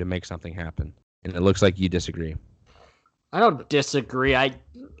to make something happen. And it looks like you disagree. I don't disagree. I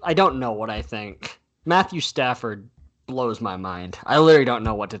don't know what I think. Matthew Stafford blows my mind. I literally don't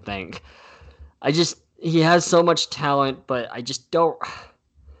know what to think. He has so much talent, but I just don't.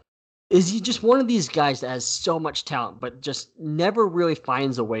 Is he just one of these guys that has so much talent, but just never really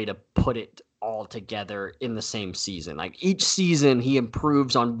finds a way to put it all together in the same season? Like each season he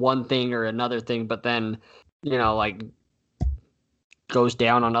improves on one thing or another thing, but then, goes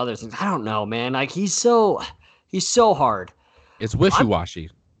down on other things. I don't know, man. Like he's so hard. It's wishy-washy.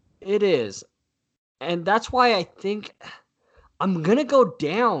 It is. And that's why I think I'm going to go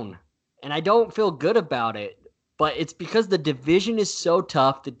down, and I don't feel good about it. But it's because the division is so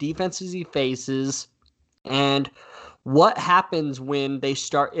tough, the defenses he faces, and what happens when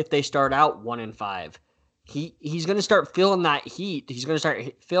if they start out 1-5? he's going to start feeling that heat. He's going to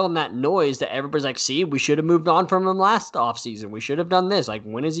start feeling that noise that everybody's like, see, we should have moved on from him last offseason. We should have done this. Like,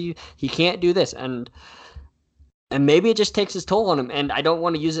 when is he can't do this. And maybe it just takes its toll on him. And I don't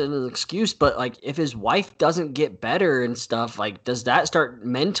want to use it as an excuse, but like, if his wife doesn't get better and stuff, like, does that start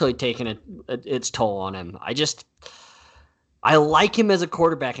mentally taking its toll on him? I like him as a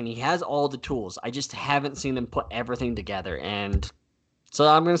quarterback, and he has all the tools. I just haven't seen him put everything together. And so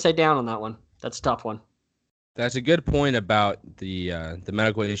I'm going to say down on that one. That's a tough one. That's a good point about the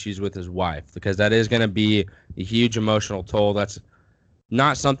medical issues with his wife, because that is going to be a huge emotional toll. That's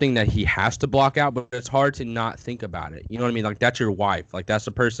not something that he has to block out, but it's hard to not think about it. You know what I mean? Like, that's your wife. Like, that's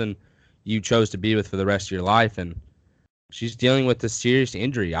the person you chose to be with for the rest of your life, and she's dealing with this serious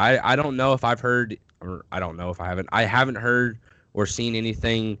injury. I don't know if I've heard, or I don't know if I haven't heard or seen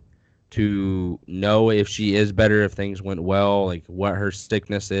anything to know if she is better, if things went well, like what her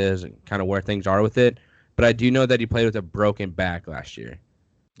sickness is and kind of where things are with it. But I do know that he played with a broken back last year.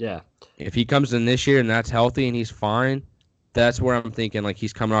 Yeah. If he comes in this year and that's healthy and he's fine, that's where I'm thinking, like,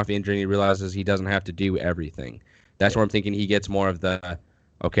 he's coming off injury and he realizes he doesn't have to do everything. That's where I'm thinking he gets more of the,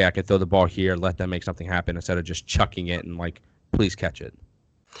 okay, I can throw the ball here, let them make something happen instead of just chucking it and, like, please catch it.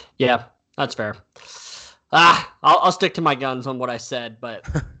 Yeah, that's fair. I'll stick to my guns on what I said, but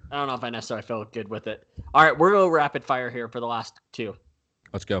I don't know if I necessarily feel good with it. All right, we're going to rapid fire here for the last two.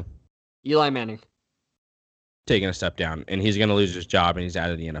 Let's go. Eli Manning. Taking a step down, and he's going to lose his job, and he's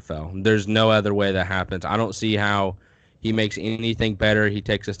out of the NFL. There's no other way that happens. I don't see how he makes anything better. He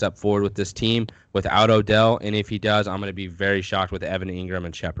takes a step forward with this team without Odell, and if he does, I'm going to be very shocked with Evan Ingram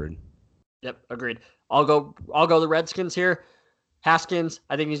and Shepard. Yep, agreed. I'll go the Redskins here. Haskins,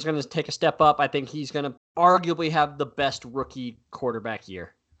 I think he's going to take a step up. I think he's going to arguably have the best rookie quarterback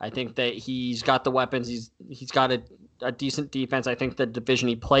year. I think that he's got the weapons. He's got a decent defense. I think the division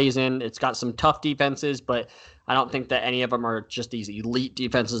he plays in, it's got some tough defenses, but I don't think that any of them are just these elite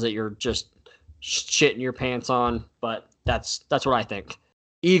defenses that you're just shitting your pants on. But that's what I think.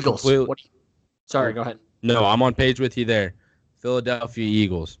 Eagles. Sorry, go ahead. No, I'm on page with you there. Philadelphia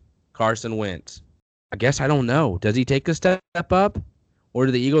Eagles. Carson Wentz. I guess I don't know. Does he take a step up? Or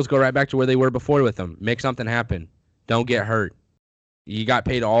do the Eagles go right back to where they were before with him? Make something happen. Don't get hurt. You got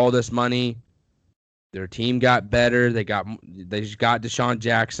paid all this money. Their team got better. They just got Deshaun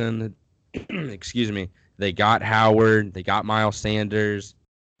Jackson. Excuse me. They got Howard. They got Miles Sanders.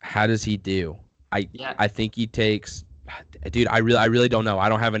 How does he do? I think he takes. Dude, I really don't know. I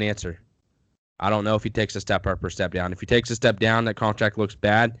don't have an answer. I don't know if he takes a step up or step down. If he takes a step down, that contract looks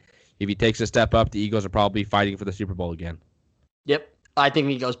bad. If he takes a step up, the Eagles are probably fighting for the Super Bowl again. Yep. I think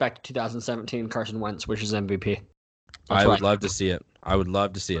he goes back to 2017 Carson Wentz, which is MVP. I would love to see it. I would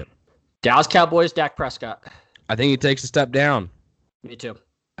love to see it. Dallas Cowboys, Dak Prescott. I think he takes a step down. Me too.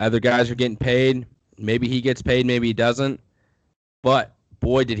 Other guys are getting paid. Maybe he gets paid, maybe he doesn't. But,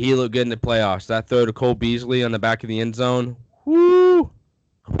 boy, did he look good in the playoffs. That throw to Cole Beasley on the back of the end zone. Woo!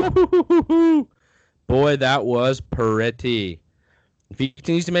 Boy, that was pretty. If he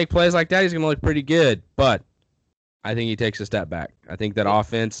continues to make plays like that, he's going to look pretty good. But I think he takes a step back. I think that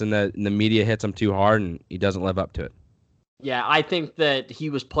offense and the media hits him too hard, and he doesn't live up to it. Yeah, I think that he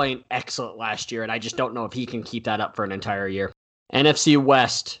was playing excellent last year, and I just don't know if he can keep that up for an entire year. NFC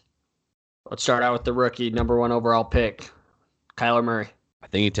West. Let's start out with the rookie, number 1 overall pick, Kyler Murray. I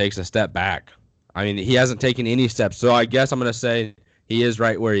think he takes a step back. I mean, he hasn't taken any steps, so I guess I'm going to say he is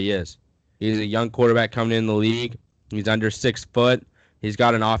right where he is. He's a young quarterback coming in the league. He's under 6 foot. He's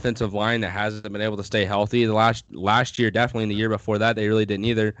got an offensive line that hasn't been able to stay healthy. The last year, definitely, and the year before that, they really didn't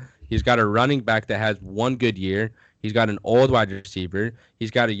either. He's got a running back that has one good year. He's got an old wide receiver.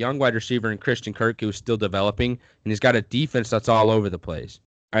 He's got a young wide receiver in Christian Kirk who's still developing. And he's got a defense that's all over the place.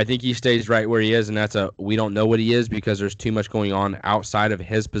 I think he stays right where he is, and we don't know what he is because there's too much going on outside of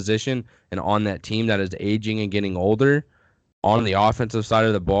his position and on that team that is aging and getting older on the offensive side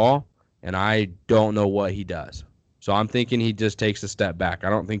of the ball, and I don't know what he does. So I'm thinking he just takes a step back. I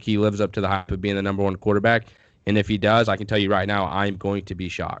don't think he lives up to the hype of being the number 1 quarterback, and if he does, I can tell you right now, I'm going to be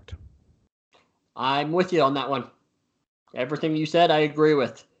shocked. I'm with you on that one. Everything you said, I agree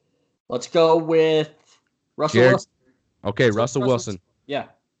with. Let's go with Russell Wilson. Okay, Russell Wilson. Yeah.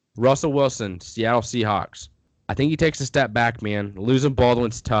 Russell Wilson, Seattle Seahawks. I think he takes a step back, man. Losing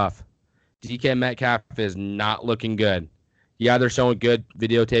Baldwin's tough. DK Metcalf is not looking good. Yeah, they're showing good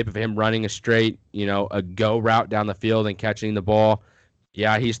videotape of him running a straight, a go route down the field and catching the ball.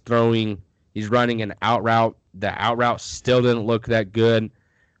 Yeah, he's running an out route. The out route still didn't look that good.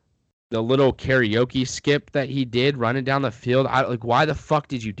 The little karaoke skip that he did running down the field, why the fuck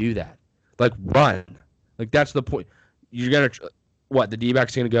did you do that? Run. That's the point. You're going to, the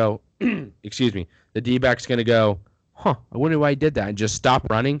D-back's going to go, excuse me, the D-back's going to go, I wonder why he did that, and just stop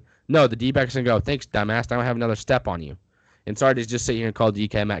running. No, the D-back's going to go, thanks, dumbass, I don't have another step on you. And sorry to just sit here and call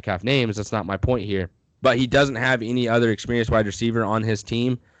DK Metcalf names. That's not my point here. But he doesn't have any other experienced wide receiver on his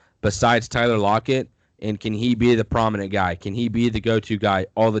team besides Tyler Lockett. And can he be the prominent guy? Can he be the go-to guy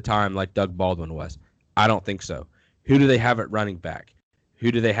all the time like Doug Baldwin was? I don't think so. Who do they have at running back?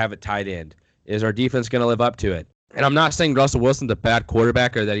 Who do they have at tight end? Is our defense going to live up to it? And I'm not saying Russell Wilson's a bad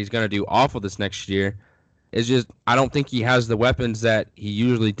quarterback or that he's going to do awful this next year. It's just I don't think he has the weapons that he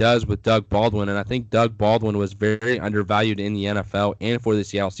usually does with Doug Baldwin. And I think Doug Baldwin was very undervalued in the NFL and for the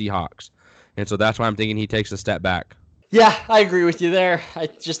Seattle Seahawks. And so that's why I'm thinking he takes a step back. Yeah, I agree with you there. I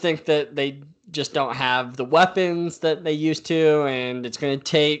just think that they just don't have the weapons that they used to, and it's going to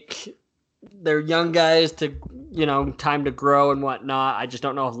take their young guys to, time to grow and whatnot. I just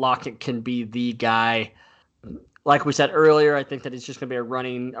don't know if Lockett can be the guy. Like we said earlier, I think that it's just going to be a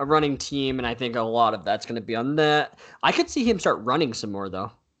running team, and I think a lot of that's going to be on that. I could see him start running some more,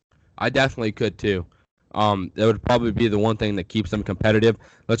 though. I definitely could, too. That would probably be the one thing that keeps them competitive.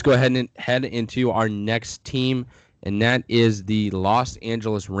 Let's go ahead and head into our next team, and that is the Los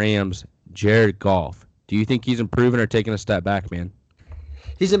Angeles Rams, Jared Goff. Do you think he's improving or taking a step back, man?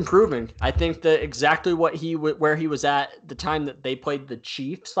 He's improving. I think that exactly where he was at the time that they played the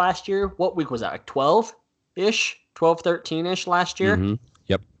Chiefs last year. What week was that? Like 12-ish, 12, 13-ish last year? Mm-hmm.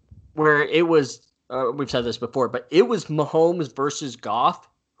 Yep. Where it was, we've said this before, but it was Mahomes versus Goff.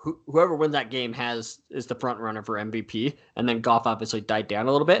 Whoever wins that game is the front runner for MVP, and then Goff obviously died down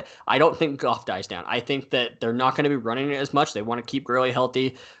a little bit. I don't think Goff dies down. I think that they're not going to be running it as much. They want to keep Gurley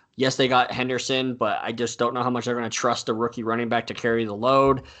healthy. Yes, they got Henderson, but I just don't know how much they're going to trust a rookie running back to carry the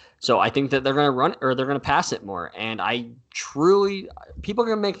load. So I think that they're going to run or they're going to pass it more. And people are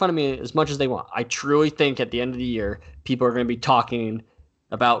going to make fun of me as much as they want. I truly think at the end of the year, people are going to be talking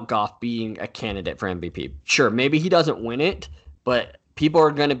about Goff being a candidate for MVP. Sure, maybe he doesn't win it, but people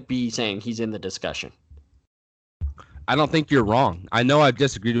are going to be saying he's in the discussion. I don't think you're wrong. I know I've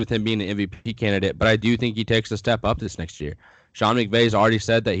disagreed with him being an MVP candidate, but I do think he takes a step up this next year. Sean McVay's already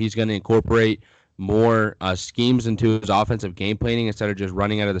said that he's going to incorporate more schemes into his offensive game planning instead of just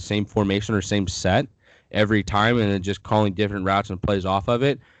running out of the same formation or same set every time and then just calling different routes and plays off of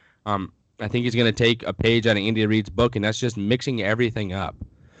it. I think he's going to take a page out of Andy Reid's book, and that's just mixing everything up.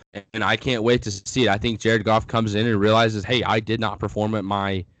 And I can't wait to see it. I think Jared Goff comes in and realizes, hey, I did not perform at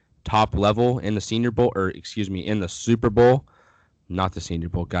my top level in the Senior Bowl, in the Super Bowl. Not the Senior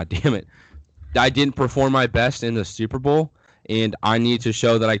Bowl, God damn it. I didn't perform my best in the Super Bowl, and I need to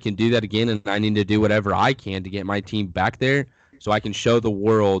show that I can do that again, and I need to do whatever I can to get my team back there so I can show the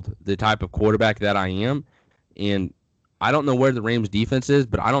world the type of quarterback that I am. And I don't know where the Rams' defense is,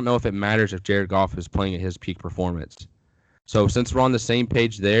 but I don't know if it matters if Jared Goff is playing at his peak performance. So since we're on the same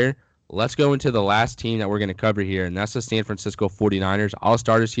page there, let's go into the last team that we're going to cover here, and that's the San Francisco 49ers. I'll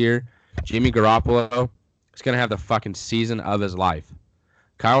start us here. Jimmy Garoppolo is going to have the fucking season of his life.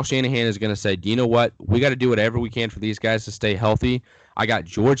 Kyle Shanahan is going to say, do you know what? We got to do whatever we can for these guys to stay healthy. I got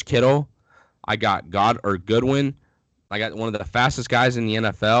George Kittle. I got Goodwin. I got one of the fastest guys in the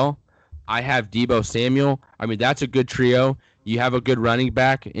NFL. I have Deebo Samuel. I mean, that's a good trio. You have a good running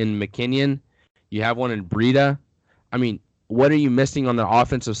back in McKinnon. You have one in Breida. I mean, what are you missing on the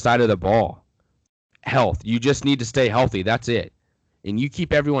offensive side of the ball? Health. You just need to stay healthy. That's it. And you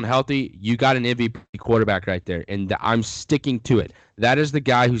keep everyone healthy, you got an MVP quarterback right there. And I'm sticking to it. That is the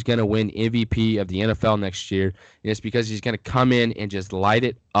guy who's going to win MVP of the NFL next year. And it's because he's going to come in and just light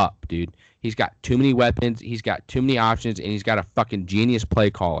it up, dude. He's got too many weapons. He's got too many options. And he's got a fucking genius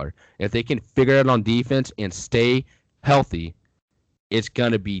play caller. If they can figure it out on defense and stay healthy, it's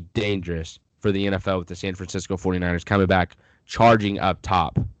going to be dangerous for the NFL with the San Francisco 49ers coming back, charging up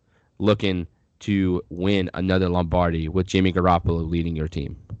top, looking to win another Lombardi with Jimmy Garoppolo leading your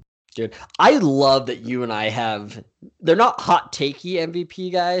team. Dude, I love that you and I they're not hot takey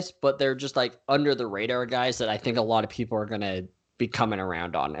MVP guys, but they're just like under the radar guys that I think a lot of people are going to be coming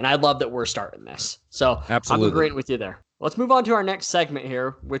around on. And I love that we're starting this. So absolutely. I'm agreeing with you there. Let's move on to our next segment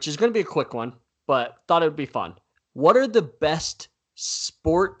here, which is going to be a quick one, but thought it would be fun. What are the best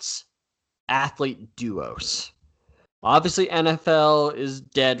sports athlete duos? Obviously, NFL is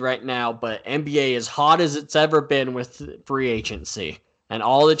dead right now, but NBA is hot as it's ever been with free agency and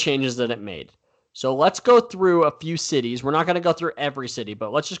all the changes that it made. So let's go through a few cities. We're not going to go through every city,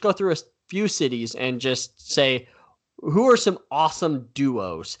 but let's just go through a few cities and just say, who are some awesome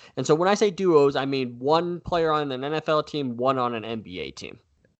duos? And so when I say duos, I mean one player on an NFL team, one on an NBA team.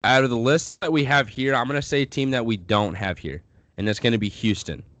 Out of the list that we have here, I'm going to say a team that we don't have here, and that's going to be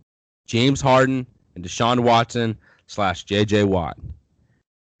Houston. James Harden and Deshaun Watson / J.J. Watt.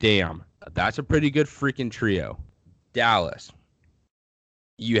 Damn, that's a pretty good freaking trio. Dallas.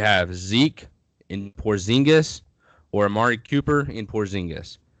 You have Zeke in Porzingis or Amari Cooper in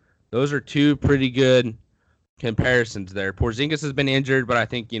Porzingis. Those are two pretty good comparisons there. Porzingis has been injured, but I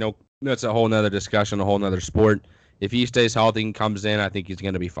think, that's a whole nother discussion, a whole nother sport. If he stays healthy and comes in, I think he's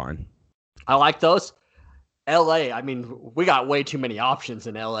going to be fine. I like those. LA, I mean, we got way too many options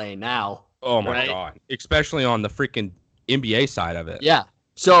in LA now. Oh, my God. Especially on the freaking NBA side of it. Yeah.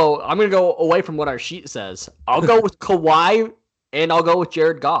 So I'm going to go away from what our sheet says. I'll go with Kawhi, and I'll go with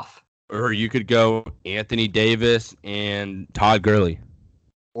Jared Goff. Or you could go Anthony Davis and Todd Gurley.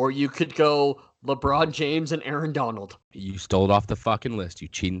 Or you could go LeBron James and Aaron Donald. You stole it off the fucking list, you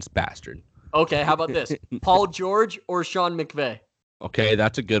cheating bastard. Okay, how about this? Paul George or Sean McVay? Okay,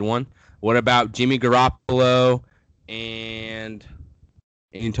 that's a good one. What about Jimmy Garoppolo and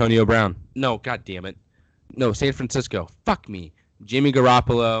Antonio Brown? No, God damn it. No, San Francisco. Fuck me. Jimmy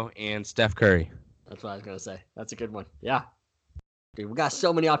Garoppolo and Steph Curry. That's what I was going to say. That's a good one. Yeah. Dude, we got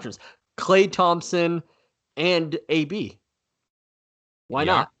so many options. Klay Thompson and AB. Why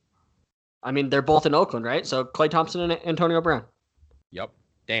not? I mean, they're both in Oakland, right? So Klay Thompson and Antonio Brown. Yep.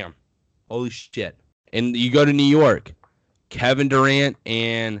 Damn. Holy shit. And you go to New York. Kevin Durant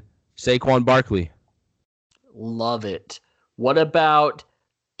and Saquon Barkley. Love it. What about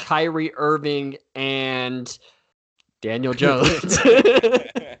Kyrie Irving and Daniel Jones?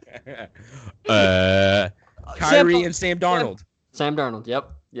 Kyrie and Sam Darnold. Sam Darnold.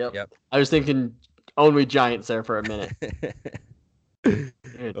 Yep. I was thinking only Giants there for a minute. Dude,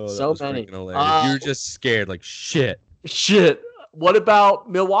 so many. You're just scared like shit. Shit. What about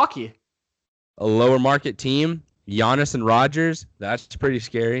Milwaukee? A lower market team. Giannis and Rodgers. That's pretty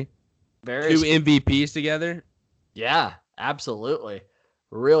scary. Very Two MVPs together. Yeah, absolutely.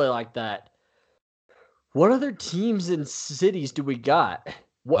 Really like that. What other teams and cities do we got?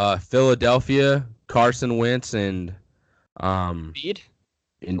 Philadelphia, Carson Wentz, and Embiid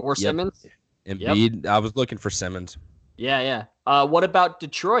or Simmons. Embiid. Yep. I was looking for Simmons. Yeah. What about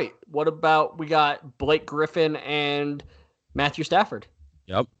Detroit? What about we got Blake Griffin and Matthew Stafford?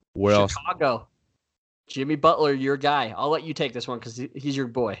 Yep. Where else? Chicago. Jimmy Butler, your guy. I'll let you take this one because he's your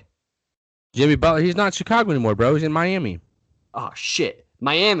boy. Jimmy Butler, he's not in Chicago anymore, bro. He's in Miami. Oh, shit.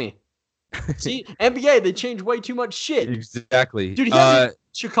 Miami. See, NBA, they change way too much shit. Exactly. Dude, he hasn't been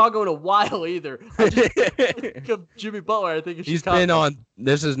Chicago in a while either. I just think of Jimmy Butler, I think of he's Chicago. Been on,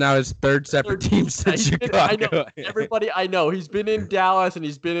 this is now his third separate team since Chicago. I know. Everybody, I know. He's been in Dallas and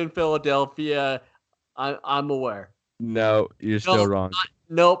he's been in Philadelphia. I'm aware. No, you're still wrong.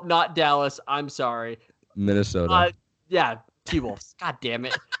 Nope, not Dallas. I'm sorry. Minnesota. Yeah, T-Wolves. God damn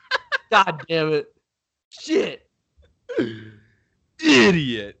it. God damn it. Shit.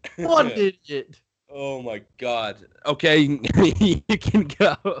 Idiot. What idiot? Oh my God. Okay, you can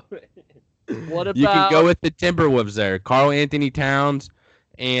go. What about? You can go with the Timberwolves there. Karl Anthony Towns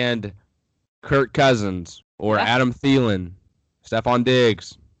and Kirk Cousins or Adam Thielen, Stephon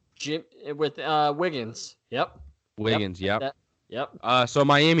Diggs. With Wiggins. Yep. Wiggins. Yep. Yep. So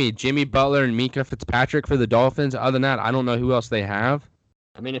Miami, Jimmy Butler and Mika Fitzpatrick for the Dolphins. Other than that, I don't know who else they have.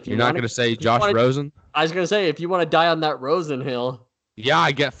 I mean, if you're not going to say Josh Rosen, I was going to say if you want to die on that Rosen hill. Yeah,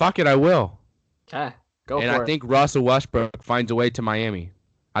 fuck it, I will. Okay, go for it. And I think Russell Westbrook finds a way to Miami.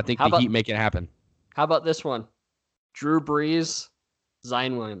 I think the Heat make it happen. How about this one? Drew Brees,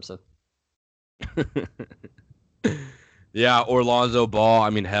 Zion Williamson. Yeah, or Lonzo Ball. I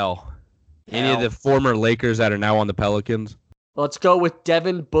mean, hell. Any of the former Lakers that are now on the Pelicans. Let's go with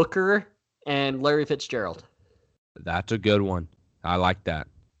Devin Booker and Larry Fitzgerald. That's a good one. I like that.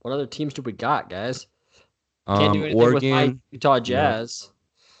 What other teams do we got, guys? Can't do anything Oregon, with my Utah Jazz,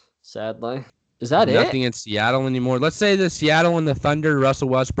 sadly. Is that Nothing in Seattle anymore. Let's say the Seattle and the Thunder, Russell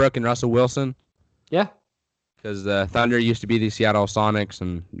Westbrook and Russell Wilson. Yeah. Because the Thunder used to be the Seattle Sonics,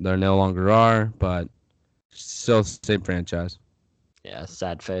 and they no longer are, but still same franchise. Yeah,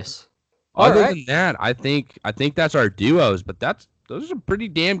 sad face. Other than that, I think that's our duos, but those are pretty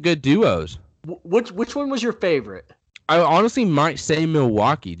damn good duos. Which one was your favorite? I honestly might say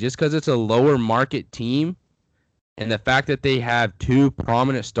Milwaukee, just because it's a lower market team, and the fact that they have two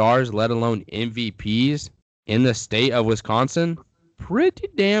prominent stars, let alone MVPs, in the state of Wisconsin, pretty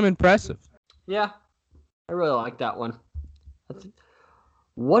damn impressive. Yeah, I really like that one.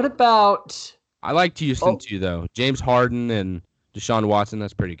 What about... I liked Houston too, though. James Harden and Deshaun Watson,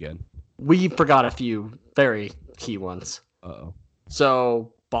 that's pretty good. We forgot a few very key ones. Uh-oh.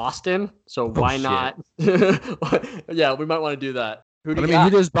 So, Boston. So, why not? Yeah, we might want to do that. Who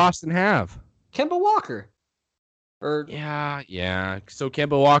does Boston have? Kemba Walker. Yeah. So,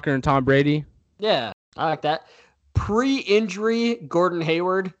 Kemba Walker and Tom Brady? Yeah, I like that. pre-injury Gordon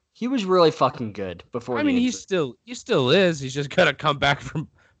Hayward, he was really fucking good before I the mean, injury. he still is. He's just got to come back from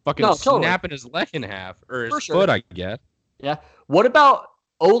fucking No, totally. snapping his leg in half or his For sure. foot, I guess. Yeah. What about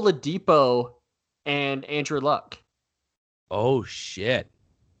Oladipo and Andrew Luck? Oh, shit.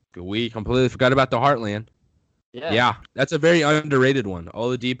 We completely forgot about the Heartland. Yeah. Yeah, that's a very underrated one.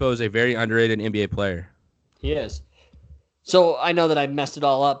 Oladipo is a very underrated NBA player. He is. So I know that I messed it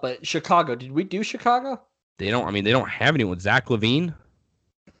all up, but Chicago, did we do Chicago? They don't have anyone. Zach LaVine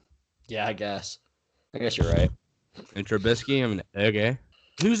Yeah, I guess you're right. and Trubisky. I mean, okay.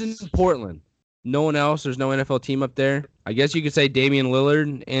 Who's in Portland? No one else. There's no NFL team up there. I guess you could say Damian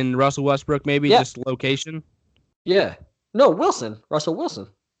Lillard and Russell Westbrook, maybe just location. Yeah. No, Russell Wilson.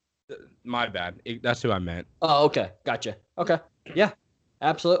 My bad. That's who I meant. Oh, okay. Gotcha. Okay. Yeah,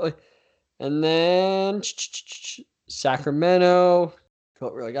 absolutely. And then Sacramento.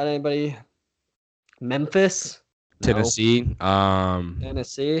 Don't really got anybody. Memphis. Tennessee. No.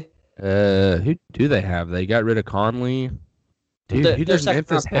 Tennessee. Who do they have? They got rid of Conley. Dude, who does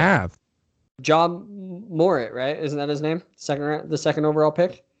Memphis have? John Morant, right? Isn't that his name? The second overall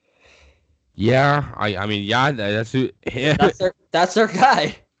pick. Yeah, I mean, yeah, that's who. Yeah. That's their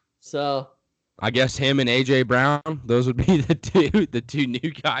guy. So I guess him and AJ Brown, those would be the two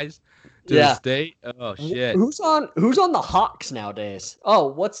new guys to the state. Oh shit. Who's on the Hawks nowadays? Oh,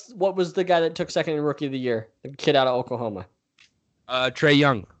 what was the guy that took second in Rookie of the Year? The kid out of Oklahoma. Trae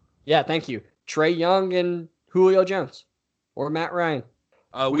Young. Yeah, thank you. Trae Young and Julio Jones or Matt Ryan.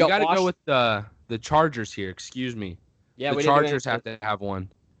 We got to go with the Chargers here. Excuse me. Yeah, the Chargers have to have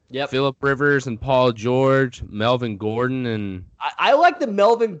one. Yep. Phillip Rivers and Paul George, Melvin Gordon, and I like the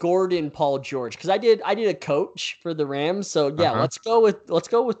Melvin Gordon, Paul George because I did a coach for the Rams. So yeah, let's go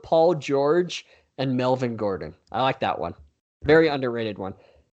with Paul George and Melvin Gordon. I like that one. Very underrated one.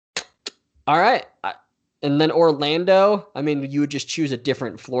 All right, and then Orlando. I mean, you would just choose a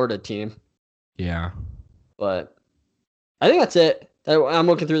different Florida team. Yeah, but I think that's it. I'm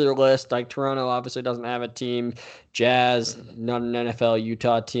looking through their list. Like Toronto obviously doesn't have a team. Jazz, not an NFL.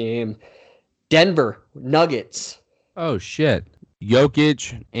 Utah team. Denver Nuggets. Oh shit!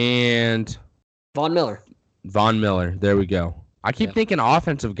 Jokic and Von Miller. There we go. I keep thinking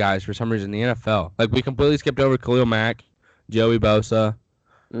offensive guys for some reason in the NFL. Like we completely skipped over Khalil Mack, Joey Bosa.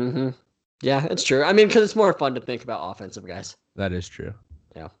 Mm-hmm. Yeah, it's true. I mean, because it's more fun to think about offensive guys. That is true.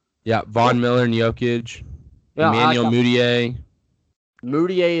 Yeah. Yeah, Von Miller and Jokic. Yeah, Emmanuel Mudiay.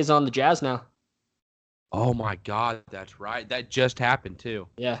 Mudiay is on the Jazz now. Oh my God, that's right. That just happened too.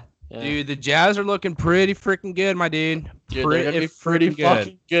 Yeah. Dude, the Jazz are looking pretty freaking good, my dude. They're gonna be pretty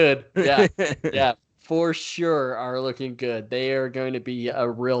fucking good. Yeah. Yeah, for sure are looking good. They are going to be a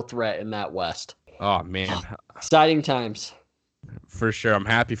real threat in that West. Oh man. Exciting times. For sure. I'm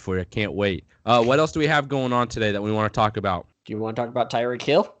happy for you. Can't wait. What else do we have going on today that we want to talk about? Do you want to talk about Tyreek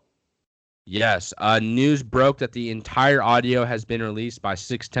Hill? Yes. News broke that the entire audio has been released by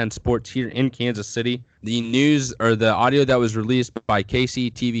 610 Sports here in Kansas City. The news or the audio that was released by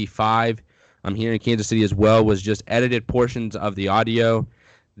KCTV5 here in Kansas City as well was just edited portions of the audio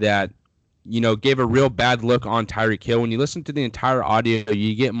that, gave a real bad look on Tyreek Hill. When you listen to the entire audio,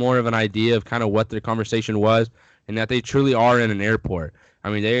 you get more of an idea of kind of what their conversation was and that they truly are in an airport.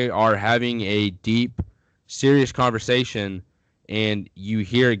 I mean, they are having a deep, serious conversation, and you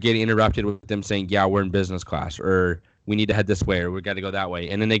hear it get interrupted with them saying, yeah, we're in business class, or we need to head this way, or we got to go that way.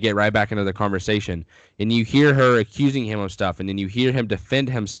 And then they get right back into the conversation. And you hear her accusing him of stuff, and then you hear him defend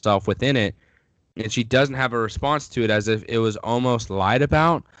himself within it, and she doesn't have a response to it as if it was almost lied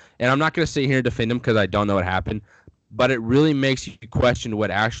about. And I'm not going to sit here and defend him because I don't know what happened, but it really makes you question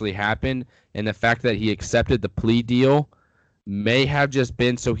what actually happened, and the fact that he accepted the plea deal may have just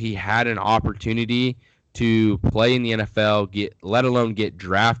been so he had an opportunity to play in the NFL, let alone get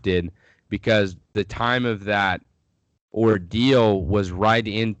drafted, because the time of that ordeal was right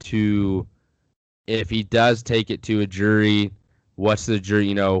into if he does take it to a jury, what's the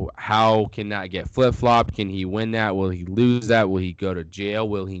jury, how can that get flip-flopped? Can he win that? Will he lose that? Will he go to jail?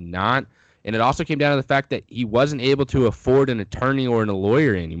 Will he not? And it also came down to the fact that he wasn't able to afford an attorney or a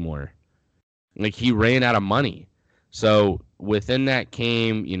lawyer anymore. Like, he ran out of money. So within that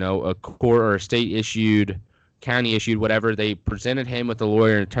came, a court or a state issued, county issued, whatever. They presented him with a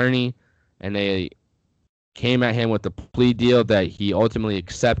lawyer and attorney, and they came at him with the plea deal that he ultimately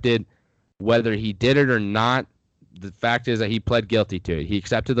accepted. Whether he did it or not, the fact is that he pled guilty to it. He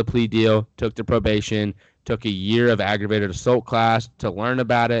accepted the plea deal, took the probation, took a year of aggravated assault class to learn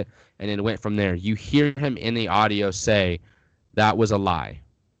about it, and then went from there. You hear him in the audio say, that was a lie.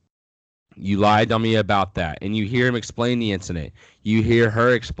 You lied on me about that. And you hear him explain the incident. You hear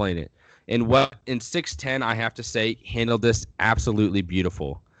her explain it. And what in 6'10", I have to say, handled this absolutely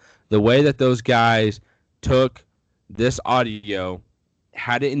beautiful. The way that those guys took this audio,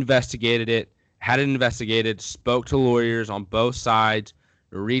 had it investigated, spoke to lawyers on both sides,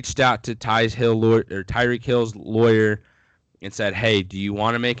 reached out to Tyreek Hill's lawyer and said, hey, do you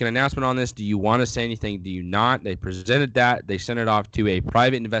want to make an announcement on this? Do you want to say anything? Do you not? They presented that. They sent it off to a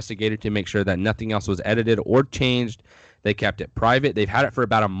private investigator to make sure that nothing else was edited or changed. They kept it private. They've had it for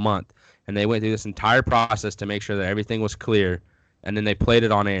about a month, and they went through this entire process to make sure that everything was clear, and then they played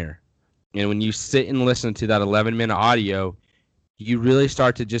it on air. And when you sit and listen to that 11-minute audio, you really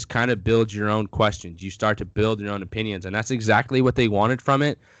start to just kind of build your own questions. You start to build your own opinions, and that's exactly what they wanted from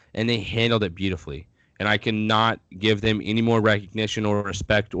it, and they handled it beautifully. And I cannot give them any more recognition or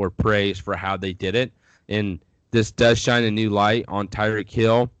respect or praise for how they did it. And this does shine a new light on Tyreek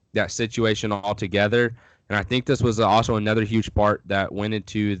Hill, that situation altogether. And I think this was also another huge part that went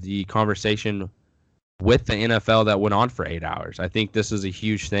into the conversation with the NFL that went on for 8 hours. I think this is a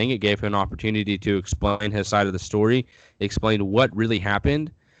huge thing. It gave him an opportunity to explain his side of the story, explain what really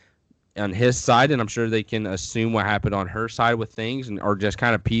happened on his side, and I'm sure they can assume what happened on her side with things, or just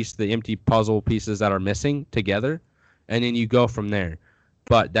kind of piece the empty puzzle pieces that are missing together, and then you go from there.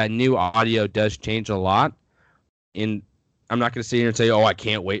 But that new audio does change a lot, and I'm not going to sit here and say, oh, I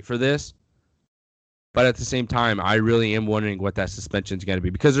can't wait for this. But at the same time, I really am wondering what that suspension is going to be,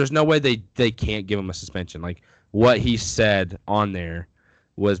 because there's no way they can't give him a suspension. Like, what he said on there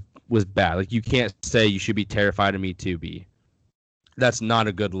was bad. Like, you can't say you should be terrified of me to be. That's not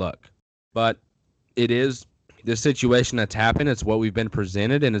a good look. But it is the situation that's happened. It's what we've been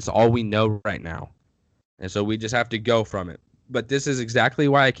presented, and it's all we know right now. And so we just have to go from it. But this is exactly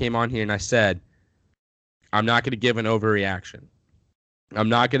why I came on here and I said, I'm not going to give an overreaction. I'm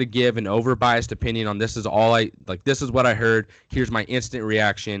not going to give an over-biased opinion on this is what I heard. Here's my instant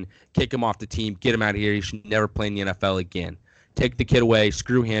reaction. Kick him off the team. Get him out of here. He should never play in the NFL again. Take the kid away.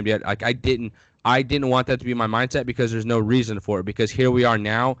 Screw him. Yet, like, I didn't want that to be my mindset, because there's no reason for it. Because here we are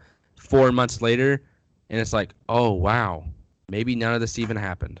now, 4 months later, and it's like, oh, wow, maybe none of this even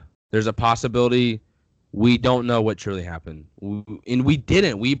happened. There's a possibility we don't know what truly happened. And we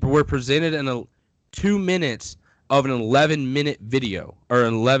didn't. We were presented in 2 minutes of an 11-minute video, or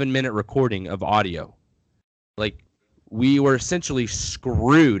an 11-minute recording of audio. Like, we were essentially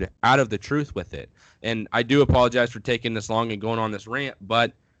screwed out of the truth with it. And I do apologize for taking this long and going on this rant,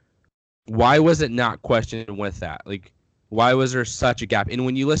 but why was it not questioned with that? Like, why was there such a gap? And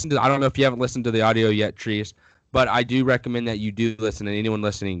when you listen to, I don't know if you haven't listened to the audio yet, Trees, but I do recommend that you do listen. And anyone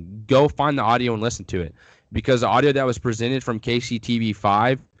listening, go find the audio and listen to it, because the audio that was presented from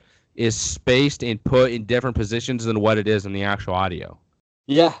KCTV5 is spaced and put in different positions than what it is in the actual audio.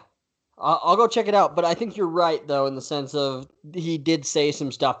 Yeah, I'll go check it out. But I think you're right, though, in the sense of he did say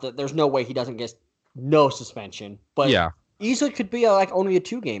some stuff that there's no way he doesn't get no suspension. But yeah, easily could be only a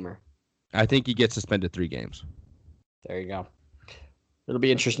 2-gamer. I think he gets suspended 3 games. There you go. It'll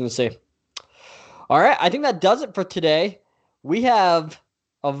be interesting to see. All right, I think that does it for today. We have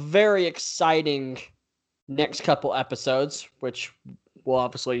a very exciting next couple episodes, which we'll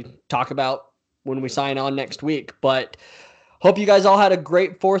obviously talk about when we sign on next week. But hope you guys all had a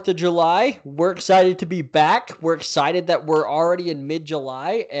great 4th of July. We're excited to be back. We're excited that we're already in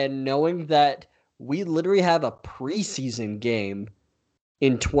mid-July, and knowing that we literally have a preseason game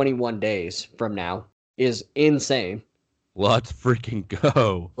in 21 days from now is insane. Let's freaking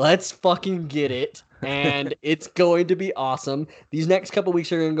go. Let's fucking get it. And it's going to be awesome. These next couple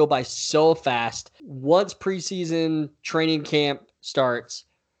weeks are going to go by so fast. Once preseason training camp starts,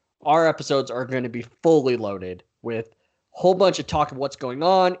 our episodes are going to be fully loaded with a whole bunch of talk of what's going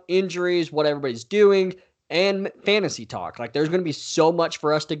on, injuries, what everybody's doing, and fantasy talk. Like, there's going to be so much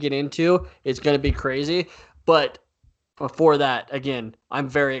for us to get into. It's going to be crazy. But before that, again, I'm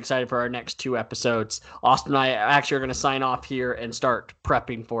very excited for our next 2 episodes. Austin and I actually are going to sign off here and start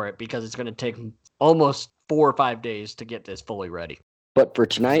prepping for it, because it's going to take almost 4 or 5 days to get this fully ready. But for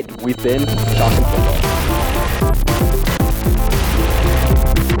tonight, we've been talking football.